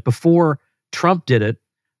you. Like before Trump did it,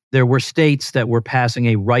 there were states that were passing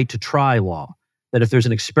a right to try law, that if there's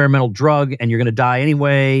an experimental drug and you're going to die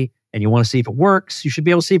anyway, and you want to see if it works, you should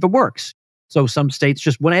be able to see if it works. So some states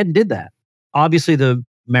just went ahead and did that. Obviously, the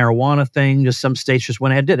marijuana thing, just some states just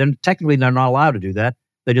went ahead and did it. And technically, they're not allowed to do that.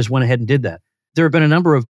 They just went ahead and did that. There have been a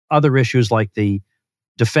number of other issues like the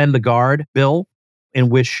Defend the Guard bill, in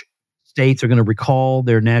which states are going to recall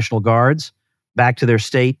their National Guards back to their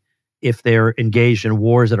state if they're engaged in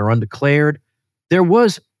wars that are undeclared. There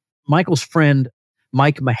was Michael's friend,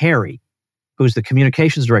 Mike Meharry, who's the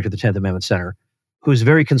communications director of the 10th Amendment Center, who's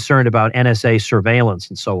very concerned about NSA surveillance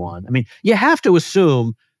and so on. I mean, you have to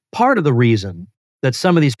assume part of the reason that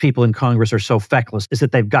some of these people in Congress are so feckless is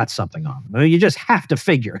that they've got something on them. I mean, you just have to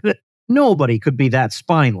figure that nobody could be that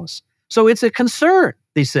spineless. So it's a concern.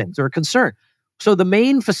 These things are a concern. So the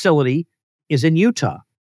main facility is in Utah.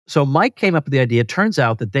 So Mike came up with the idea. It turns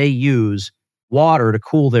out that they use water to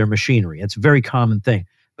cool their machinery. It's a very common thing.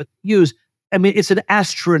 But it's an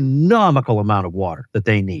astronomical amount of water that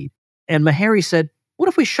they need. And Meharry said, what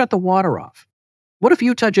if we shut the water off? What if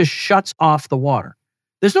Utah just shuts off the water?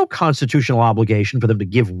 There's no constitutional obligation for them to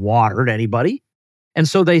give water to anybody. And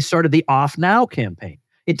so they started the Off Now campaign.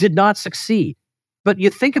 It did not succeed. But you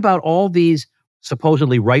think about all these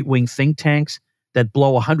supposedly right-wing think tanks that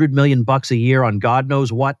blow $100 million a year on God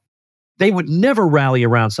knows what. They would never rally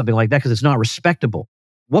around something like that because it's not respectable.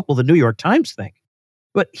 What will the New York Times think?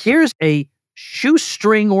 But here's a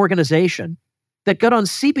shoestring organization that got on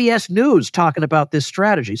CBS News talking about this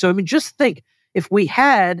strategy. So, I mean, just think, if we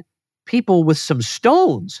had people with some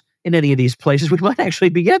stones in any of these places, we might actually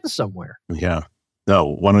be getting somewhere. Yeah.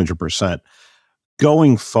 No, 100%.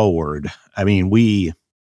 Going forward, I mean, we've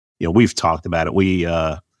talked about it. We,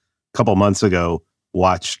 a couple months ago,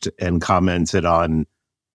 watched and commented on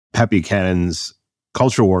Pat Buchanan's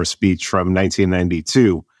culture war speech from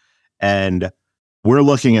 1992. And we're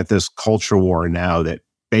looking at this culture war now that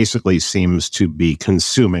basically seems to be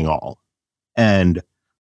consuming all. And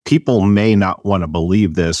people may not want to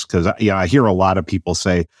believe this because I hear a lot of people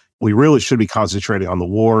say, we really should be concentrating on the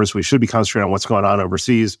wars. We should be concentrating on what's going on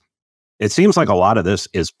overseas. It seems like a lot of this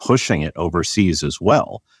is pushing it overseas as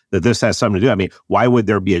well, that this has something to do. I mean, why would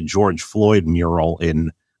there be a George Floyd mural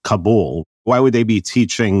in Kabul? Why would they be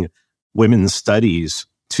teaching women's studies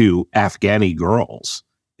to Afghani girls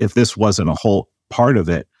if this wasn't a whole part of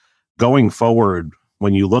it? Going forward,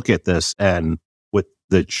 when you look at this and with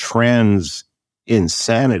the trans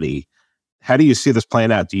insanity, how do you see this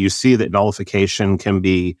playing out? Do you see that nullification can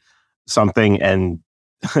be something? And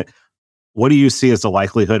what do you see as the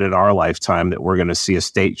likelihood in our lifetime that we're going to see a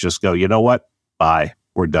state just go, you know what? Bye.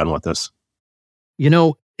 We're done with this.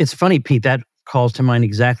 It's funny, Pete, that calls to mind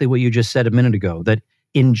exactly what you just said a minute ago, that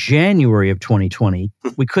in January of 2020,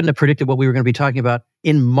 we couldn't have predicted what we were going to be talking about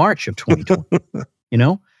in March of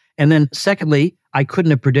 2020, And then secondly, I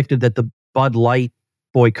couldn't have predicted that the Bud Light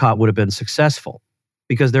boycott would have been successful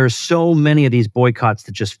because there are so many of these boycotts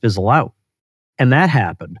that just fizzle out. And that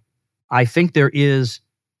happened. I think there is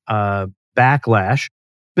backlash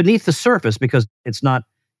beneath the surface because it's not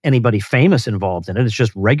anybody famous involved in it. It's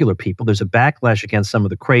just regular people. There's a backlash against some of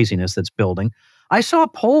the craziness that's building. I saw a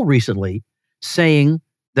poll recently saying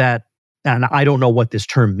that, and I don't know what this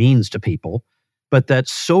term means to people, but that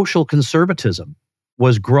social conservatism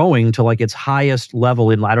was growing to like its highest level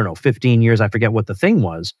in, 15 years. I forget what the thing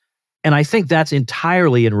was. And I think that's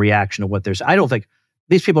entirely in reaction to what there's. I don't think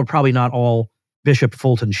these people are probably not all Bishop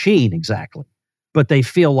Fulton Sheen exactly, but they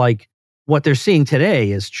feel like what they're seeing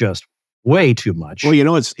today is just way too much.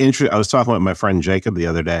 Well, it's interesting. I was talking with my friend Jacob the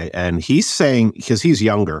other day, and he's saying, because he's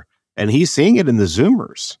younger, and he's seeing it in the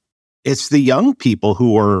Zoomers. It's the young people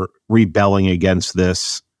who are rebelling against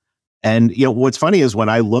this And, what's funny is when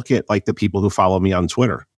I look at like the people who follow me on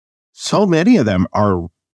Twitter, so many of them are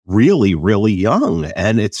really, really young.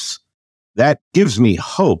 And that gives me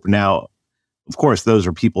hope. Now, of course, those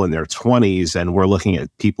are people in their 20s, and we're looking at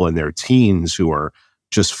people in their teens who are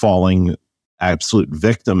just falling absolute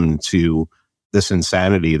victim to this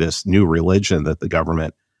insanity, this new religion that the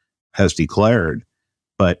government has declared.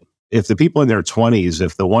 But if the people in their 20s,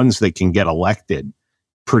 if the ones that can get elected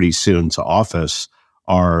pretty soon to office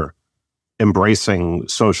are embracing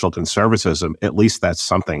social conservatism, at least that's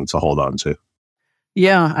something to hold on to.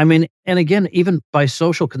 Yeah, I mean, and again, even by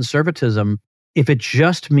social conservatism, if it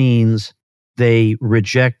just means they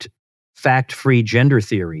reject fact-free gender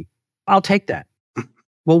theory, I'll take that.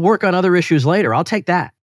 We'll work on other issues later. I'll take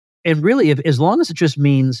that. And really, as long as it just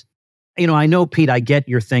means, I know, Pete, I get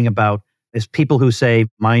your thing about is people who say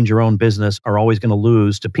mind your own business are always going to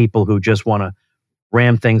lose to people who just want to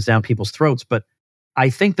ram things down people's throats. But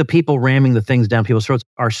I think the people ramming the things down people's throats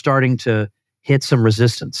are starting to hit some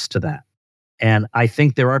resistance to that. And I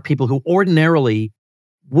think there are people who ordinarily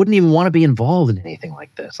wouldn't even want to be involved in anything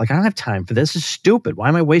like this. Like, I don't have time for this. This is stupid. Why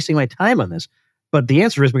am I wasting my time on this? But the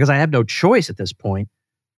answer is because I have no choice at this point.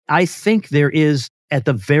 I think there is, at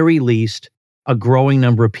the very least, a growing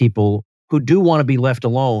number of people who do want to be left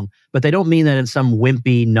alone, but they don't mean that in some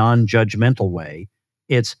wimpy, non-judgmental way.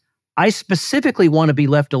 It's, I specifically want to be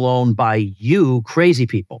left alone by you crazy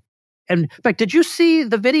people. And in fact, did you see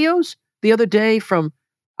the videos the other day from,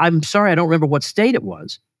 I'm sorry, I don't remember what state it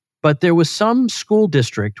was, but there was some school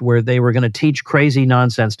district where they were going to teach crazy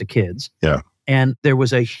nonsense to kids. Yeah. And there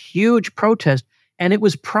was a huge protest, and it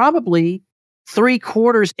was probably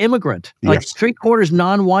 3/4 immigrant, like Yes. 3/4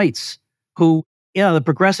 non-whites who, the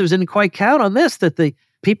progressives didn't quite count on this, that the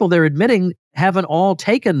people they're admitting haven't all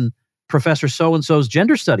taken Professor so-and-so's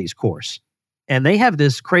gender studies course. And they have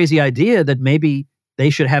this crazy idea that maybe they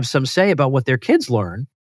should have some say about what their kids learn.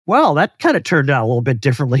 Well, that kind of turned out a little bit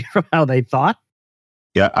differently from how they thought.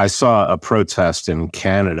 Yeah, I saw a protest in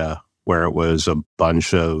Canada where it was a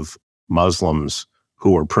bunch of Muslims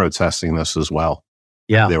who were protesting this as well.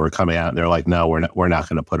 Yeah. They were coming out and they're like, no, we're not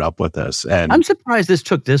going to put up with this. And I'm surprised this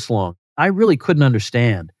took this long. I really couldn't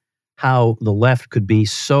understand how the left could be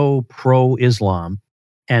so pro-Islam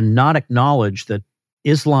and not acknowledge that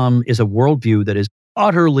Islam is a worldview that is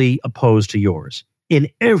utterly opposed to yours in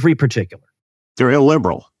every particular. they're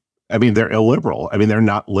illiberal. I mean, they're illiberal. I mean, they're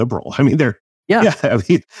not liberal. I mean, Yeah. I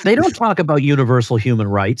mean, They don't talk about universal human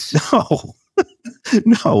rights. no,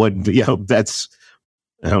 no. And, that's,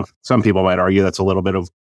 some people might argue that's a little bit of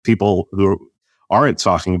people who aren't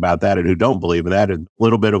talking about that and who don't believe in that, and a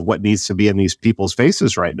little bit of what needs to be in these people's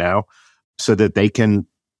faces right now so that they can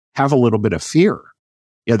have a little bit of fear.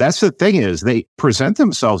 Yeah, that's the thing, is they present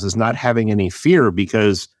themselves as not having any fear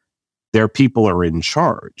because their people are in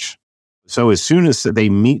charge. So as soon as they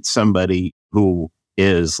meet somebody who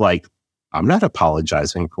is like, I'm not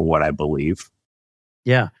apologizing for what I believe.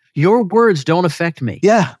 Yeah. Your words don't affect me.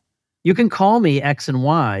 Yeah. You can call me X and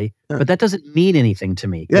Y, but that doesn't mean anything to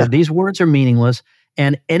me. Yeah. These words are meaningless,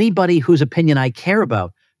 and anybody whose opinion I care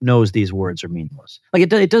about knows these words are meaningless. Like,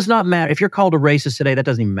 it does not matter. If you're called a racist today, that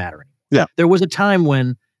doesn't even matter anymore. Yeah. There was a time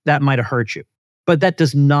when that might have hurt you, but that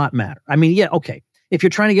does not matter. I mean, yeah, okay. If you're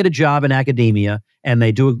trying to get a job in academia and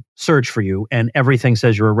they do a search for you and everything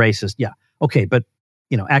says you're a racist, yeah, okay, but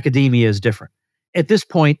academia is different. At this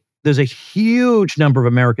point, there's a huge number of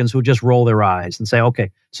Americans who just roll their eyes and say,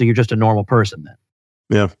 okay, so you're just a normal person then.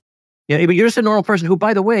 Yeah. Yeah, but you're just a normal person who,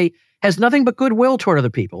 by the way, has nothing but goodwill toward other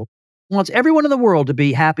people, wants everyone in the world to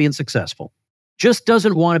be happy and successful, just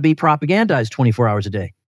doesn't want to be propagandized 24 hours a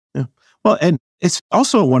day. Yeah. Well, and it's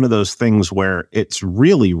also one of those things where it's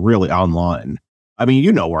really, really online. I mean,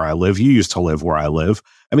 you know where I live. You used to live where I live.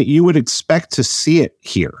 I mean, you would expect to see it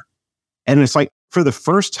here. And it's like, for the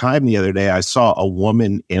first time the other day, I saw a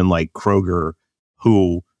woman in like Kroger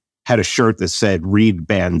who had a shirt that said read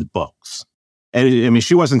banned books. And I mean,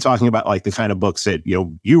 she wasn't talking about like the kind of books that,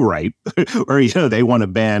 you write or, they want to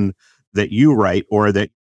ban that you write or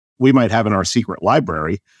that we might have in our secret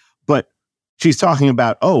library. But she's talking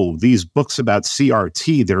about, these books about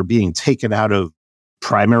CRT that are being taken out of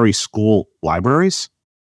primary school libraries.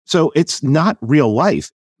 So it's not real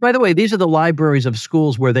life. By the way, these are the libraries of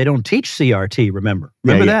schools where they don't teach CRT, remember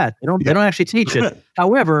that. They don't actually teach it.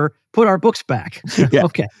 However, put our books back. Yeah.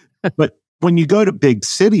 Okay. But when you go to big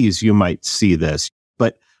cities, you might see this.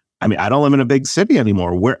 But I mean, I don't live in a big city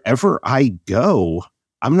anymore. Wherever I go,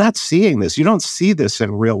 I'm not seeing this. You don't see this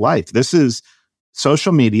in real life. This is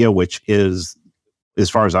social media, which is, as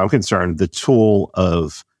far as I'm concerned, the tool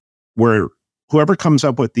of where whoever comes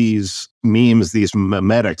up with these memes, these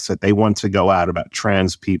memetics that they want to go out about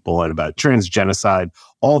trans people and about transgenocide,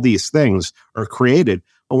 all these things are created.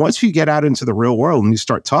 But once you get out into the real world and you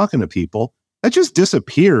start talking to people, that just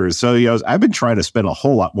disappears. So, I've been trying to spend a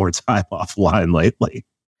whole lot more time offline lately.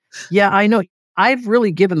 Yeah, I know. I've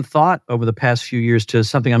really given thought over the past few years to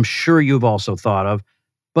something I'm sure you've also thought of,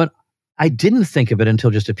 but I didn't think of it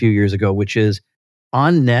until just a few years ago, which is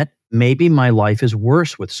on net, maybe my life is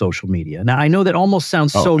worse with social media. Now, I know that almost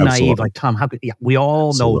sounds so naive, like, Tom, how could, yeah, we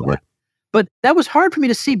all know that. But that was hard for me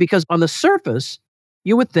to see because on the surface,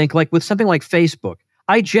 you would think like with something like Facebook,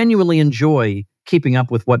 I genuinely enjoy keeping up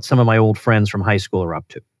with what some of my old friends from high school are up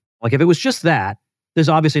to. Like if it was just that, there's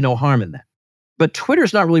obviously no harm in that. But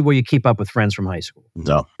Twitter's not really where you keep up with friends from high school.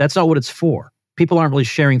 No. That's not what it's for. People aren't really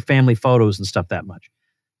sharing family photos and stuff that much.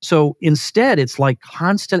 So instead, it's like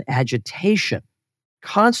constant agitation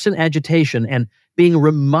and being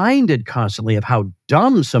reminded constantly of how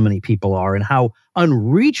dumb so many people are and how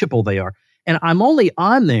unreachable they are. And I'm only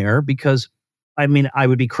on there because, I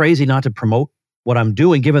would be crazy not to promote what I'm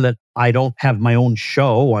doing, given that I don't have my own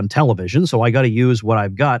show on television. So I got to use what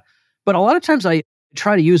I've got. But a lot of times I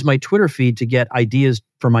try to use my Twitter feed to get ideas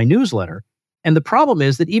for my newsletter. And the problem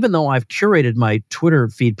is that even though I've curated my Twitter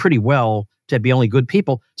feed pretty well to be only good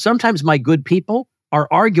people, sometimes my good people are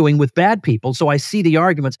arguing with bad people. So I see the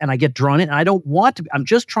arguments and I get drawn in. I don't want to. I'm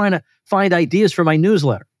just trying to find ideas for my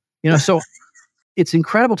newsletter. So it's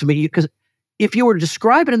incredible to me because if you were to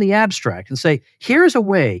describe it in the abstract and say, here's a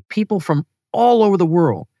way people from all over the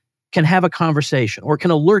world can have a conversation or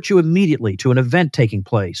can alert you immediately to an event taking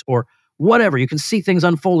place or whatever. You can see things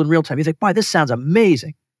unfold in real time. You think, boy, this sounds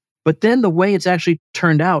amazing. But then the way it's actually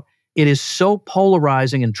turned out, it is so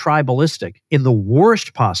polarizing and tribalistic in the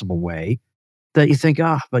worst possible way that you think,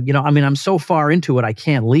 but I'm so far into it, I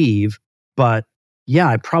can't leave. But yeah,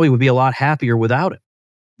 I probably would be a lot happier without it.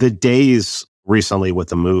 The days recently with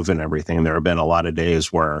the move and everything, there have been a lot of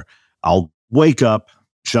days where I'll wake up,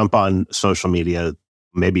 jump on social media,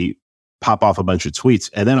 maybe pop off a bunch of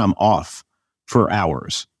tweets, and then I'm off for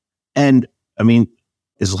hours. And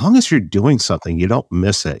as long as you're doing something, you don't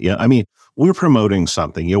miss it. We're promoting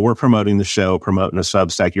something. We're promoting the show, promoting a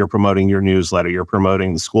Substack. You're promoting your newsletter. You're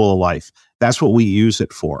promoting the School of Life. That's what we use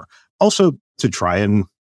it for. Also, to try and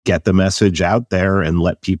get the message out there and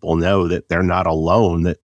let people know that they're not alone,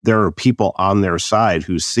 that there are people on their side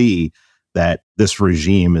who see that this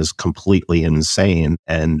regime is completely insane.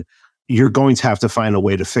 And you're going to have to find a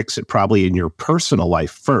way to fix it probably in your personal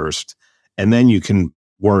life first. And then you can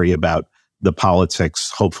worry about the politics,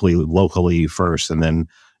 hopefully locally first, and then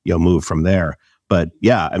move from there. But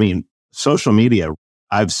yeah, social media,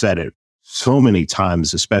 I've said it so many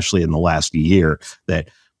times, especially in the last year, that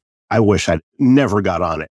I wish I'd never got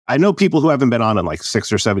on it. I know people who haven't been on in like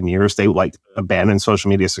 6 or 7 years. They abandoned social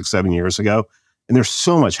media 6-7 years ago, and they're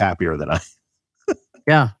so much happier than I.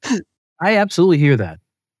 Yeah, I absolutely hear that.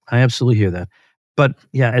 But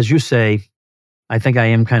yeah, as you say, I think I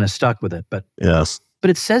am kind of stuck with it. But yes. But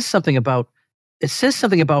it says something about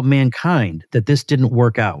mankind that this didn't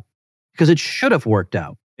work out, because it should have worked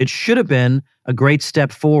out. It should have been a great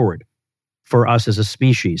step forward for us as a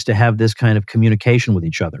species to have this kind of communication with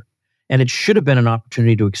each other. And it should have been an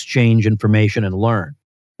opportunity to exchange information and learn.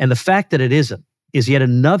 And the fact that it isn't is yet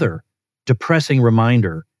another depressing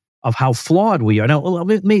reminder of how flawed we are. Now,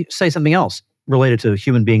 let me say something else related to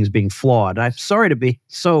human beings being flawed. I'm sorry to be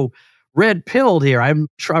so red-pilled here.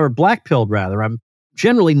 Or black-pilled, rather. I'm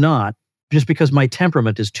generally not, just because my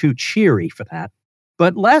temperament is too cheery for that.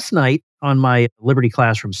 But last night on my Liberty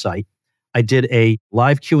Classroom site, I did a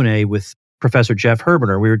live Q&A with Professor Jeff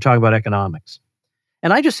Herbener. We were talking about economics.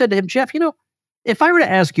 And I just said to him, Jeff, if I were to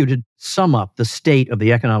ask you to sum up the state of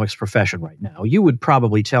the economics profession right now, you would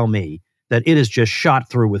probably tell me that it is just shot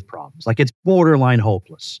through with problems, like it's borderline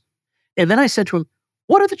hopeless. And then I said to him,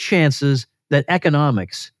 what are the chances that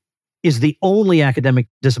economics is the only academic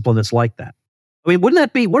discipline that's like that? Wouldn't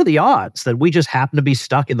that be, what are the odds that we just happen to be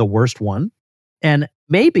stuck in the worst one? And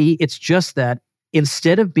maybe it's just that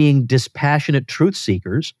instead of being dispassionate truth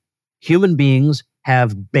seekers, human beings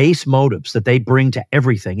have base motives that they bring to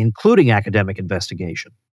everything, including academic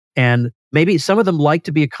investigation. And maybe some of them like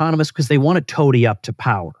to be economists because they want to toady up to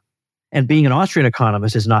power. And being an Austrian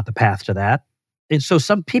economist is not the path to that. And so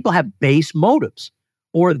some people have base motives,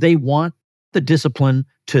 or they want the discipline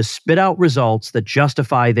to spit out results that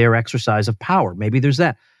justify their exercise of power. Maybe there's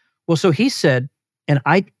that. Well, so he said, and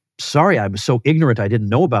I was so ignorant I didn't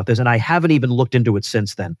know about this, and I haven't even looked into it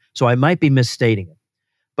since then, so I might be misstating it.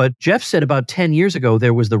 But Jeff said about 10 years ago,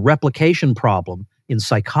 there was the replication problem in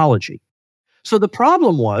psychology. So the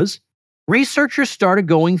problem was researchers started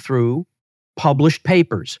going through published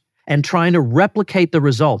papers and trying to replicate the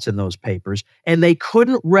results in those papers, and they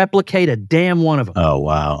couldn't replicate a damn one of them. Oh,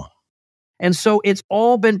 wow. And so it's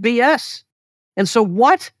all been BS. And so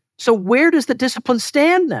what? So where does the discipline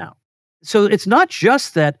stand now? So it's not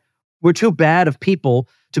just that we're too bad of people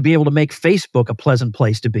to be able to make Facebook a pleasant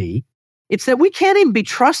place to be. It's that we can't even be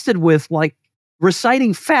trusted with like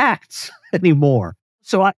reciting facts anymore.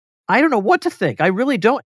 So I don't know what to think. I really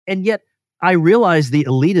don't. And yet I realize the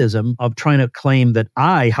elitism of trying to claim that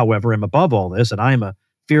I, however, am above all this and I'm a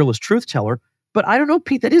fearless truth teller. But I don't know,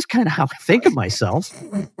 Pete, that is kind of how I think of myself.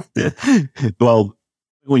 Well,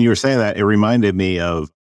 when you were saying that, it reminded me of,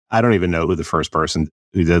 I don't even know who the first person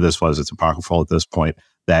who did this was. It's apocryphal at this point,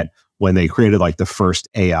 that when they created like the first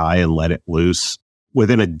AI and let it loose,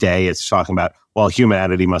 within a day, it's talking about, well,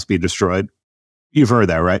 humanity must be destroyed. You've heard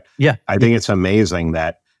that, right? Yeah. I think it's amazing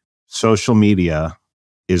that social media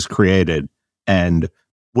is created and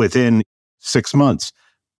within 6 months,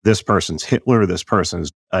 this person's Hitler, this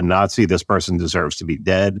person's a Nazi, this person deserves to be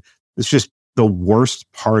dead. It's just the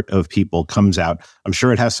worst part of people comes out. I'm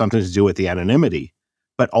sure it has something to do with the anonymity,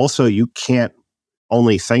 but also you can't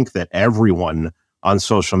only think that everyone on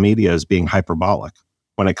social media is being hyperbolic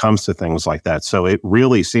when it comes to things like that. So it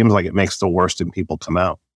really seems like it makes the worst in people come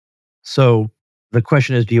out. So the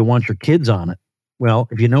question is, do you want your kids on it? Well,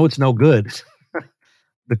 if you know it's no good,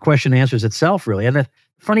 the question answers itself, really. And the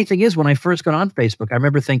funny thing is, when I first got on Facebook, I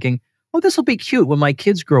remember thinking, oh, this will be cute. When my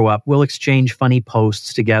kids grow up, we'll exchange funny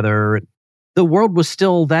posts together. The world was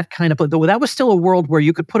still that kind of, that was still a world where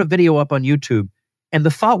you could put a video up on YouTube and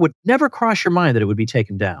the thought would never cross your mind that it would be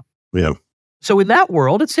taken down. Yeah. So in that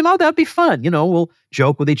world, it seemed, oh, that'd be fun. We'll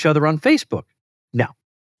joke with each other on Facebook. No.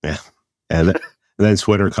 Yeah. And then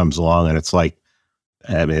Twitter comes along and it's like,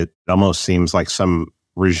 it almost seems like some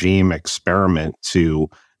regime experiment to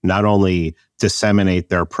not only disseminate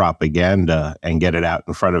their propaganda and get it out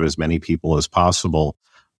in front of as many people as possible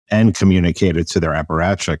and communicate it to their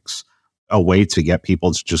apparatchiks, a way to get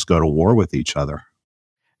people to just go to war with each other.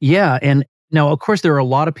 Yeah. And now, of course, there are a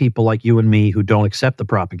lot of people like you and me who don't accept the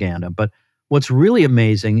propaganda. But what's really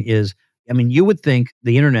amazing is, you would think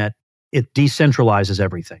the internet, it decentralizes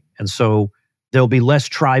everything. And so there'll be less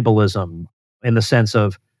tribalism in the sense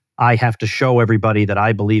of, I have to show everybody that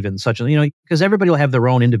I believe in such because everybody will have their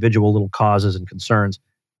own individual little causes and concerns.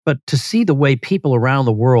 But to see the way people around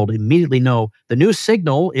the world immediately know the new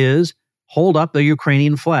signal is hold up the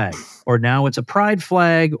Ukrainian flag, or now it's a pride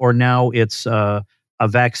flag, or now it's a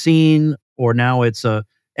vaccine, or now it's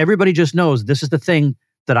everybody just knows this is the thing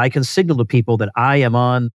that I can signal to people that I am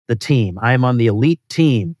on the team. I am on the elite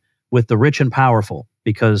team with the rich and powerful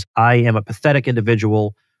because I am a pathetic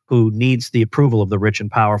individual who needs the approval of the rich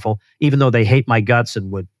and powerful, even though they hate my guts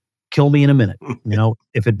and would kill me in a minute,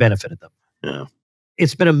 if it benefited them. Yeah.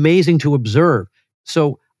 It's been amazing to observe.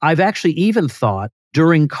 So I've actually even thought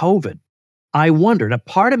during COVID, I wondered, a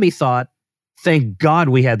part of me thought, thank God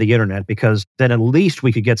we had the internet because then at least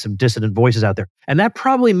we could get some dissident voices out there. And that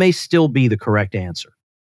probably may still be the correct answer.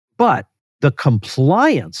 But the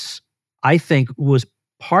compliance, I think, was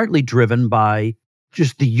partly driven by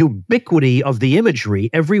just the ubiquity of the imagery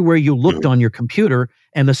everywhere you looked on your computer,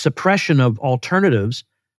 and the suppression of alternatives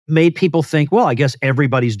made people think, well, I guess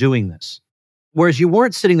everybody's doing this. Whereas you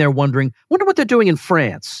weren't sitting there wondering, wonder what they're doing in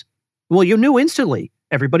France. Well, you knew instantly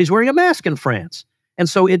everybody's wearing a mask in France. And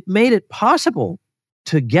so it made it possible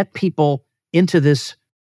to get people into this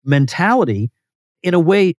mentality in a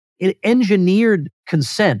way, it engineered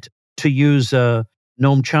consent, to use Noam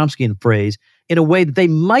Chomsky phrase, in a way that they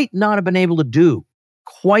might not have been able to do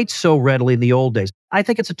quite so readily in the old days. I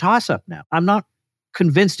think it's a toss-up now. I'm not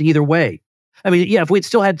convinced either way. If we'd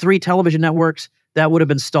still had 3 television networks, that would have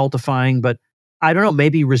been stultifying, but I don't know,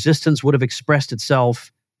 maybe resistance would have expressed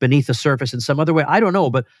itself beneath the surface in some other way. I don't know,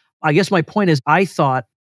 but I guess my point is I thought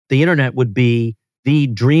the internet would be the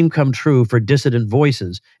dream come true for dissident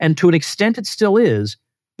voices. And to an extent it still is,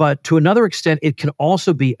 but to another extent, it can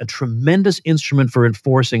also be a tremendous instrument for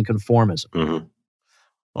enforcing conformism. Mm-hmm.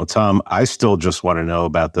 Well, Tom, I still just want to know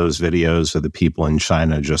about those videos of the people in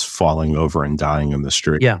China just falling over and dying in the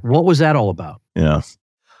street. Yeah. What was that all about? Yeah. All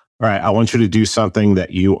right. I want you to do something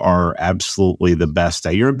that you are absolutely the best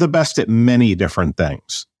at. You're the best at many different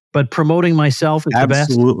things. But promoting myself is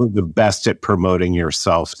absolutely the best at promoting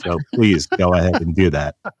yourself. So please go ahead and do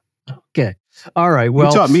that. Okay. All right. Well,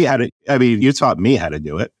 you taught me how to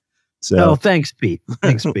do it. So thanks, Pete.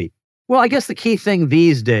 Thanks, Pete. Well, I guess the key thing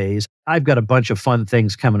these days, I've got a bunch of fun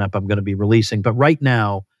things coming up I'm going to be releasing. But right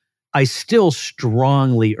now, I still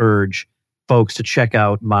strongly urge folks to check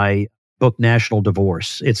out my book, National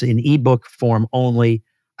Divorce. It's in ebook form only.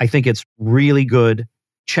 I think it's really good.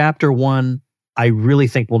 chapter 1, I really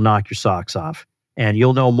think will knock your socks off. And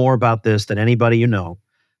you'll know more about this than anybody you know.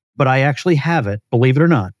 But I actually have it, believe it or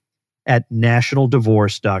not, at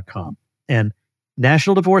nationaldivorce.com. And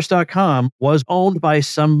nationaldivorce.com was owned by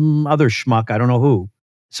some other schmuck, I don't know who.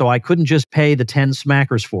 So I couldn't just pay the 10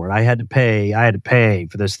 smackers for it. I had to pay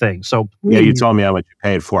for this thing. So yeah, you told me how much you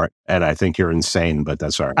paid for it, and I think you're insane, but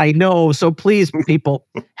that's all right. I know. So please, people,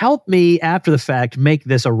 help me after the fact make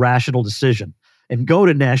this a rational decision and go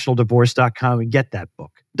to nationaldivorce.com and get that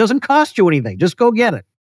book. It doesn't cost you anything. Just go get it.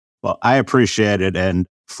 Well, I appreciate it. And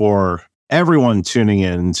for everyone tuning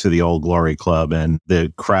in to the Old Glory Club, and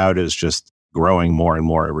the crowd is just growing more and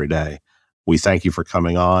more every day, we thank you for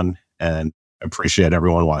coming on and appreciate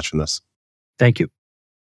everyone watching this. Thank you.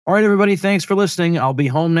 All right, everybody. Thanks for listening. I'll be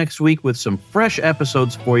home next week with some fresh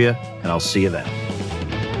episodes for you, and I'll see you then.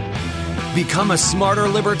 Become a smarter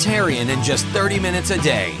libertarian in just 30 minutes a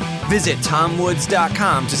day. Visit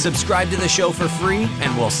TomWoods.com to subscribe to the show for free,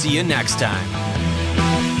 and we'll see you next time.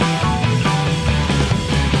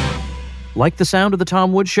 Like the sound of The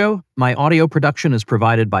Tom Woods Show? My audio production is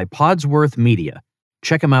provided by Podsworth Media.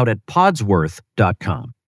 Check them out at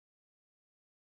podsworth.com.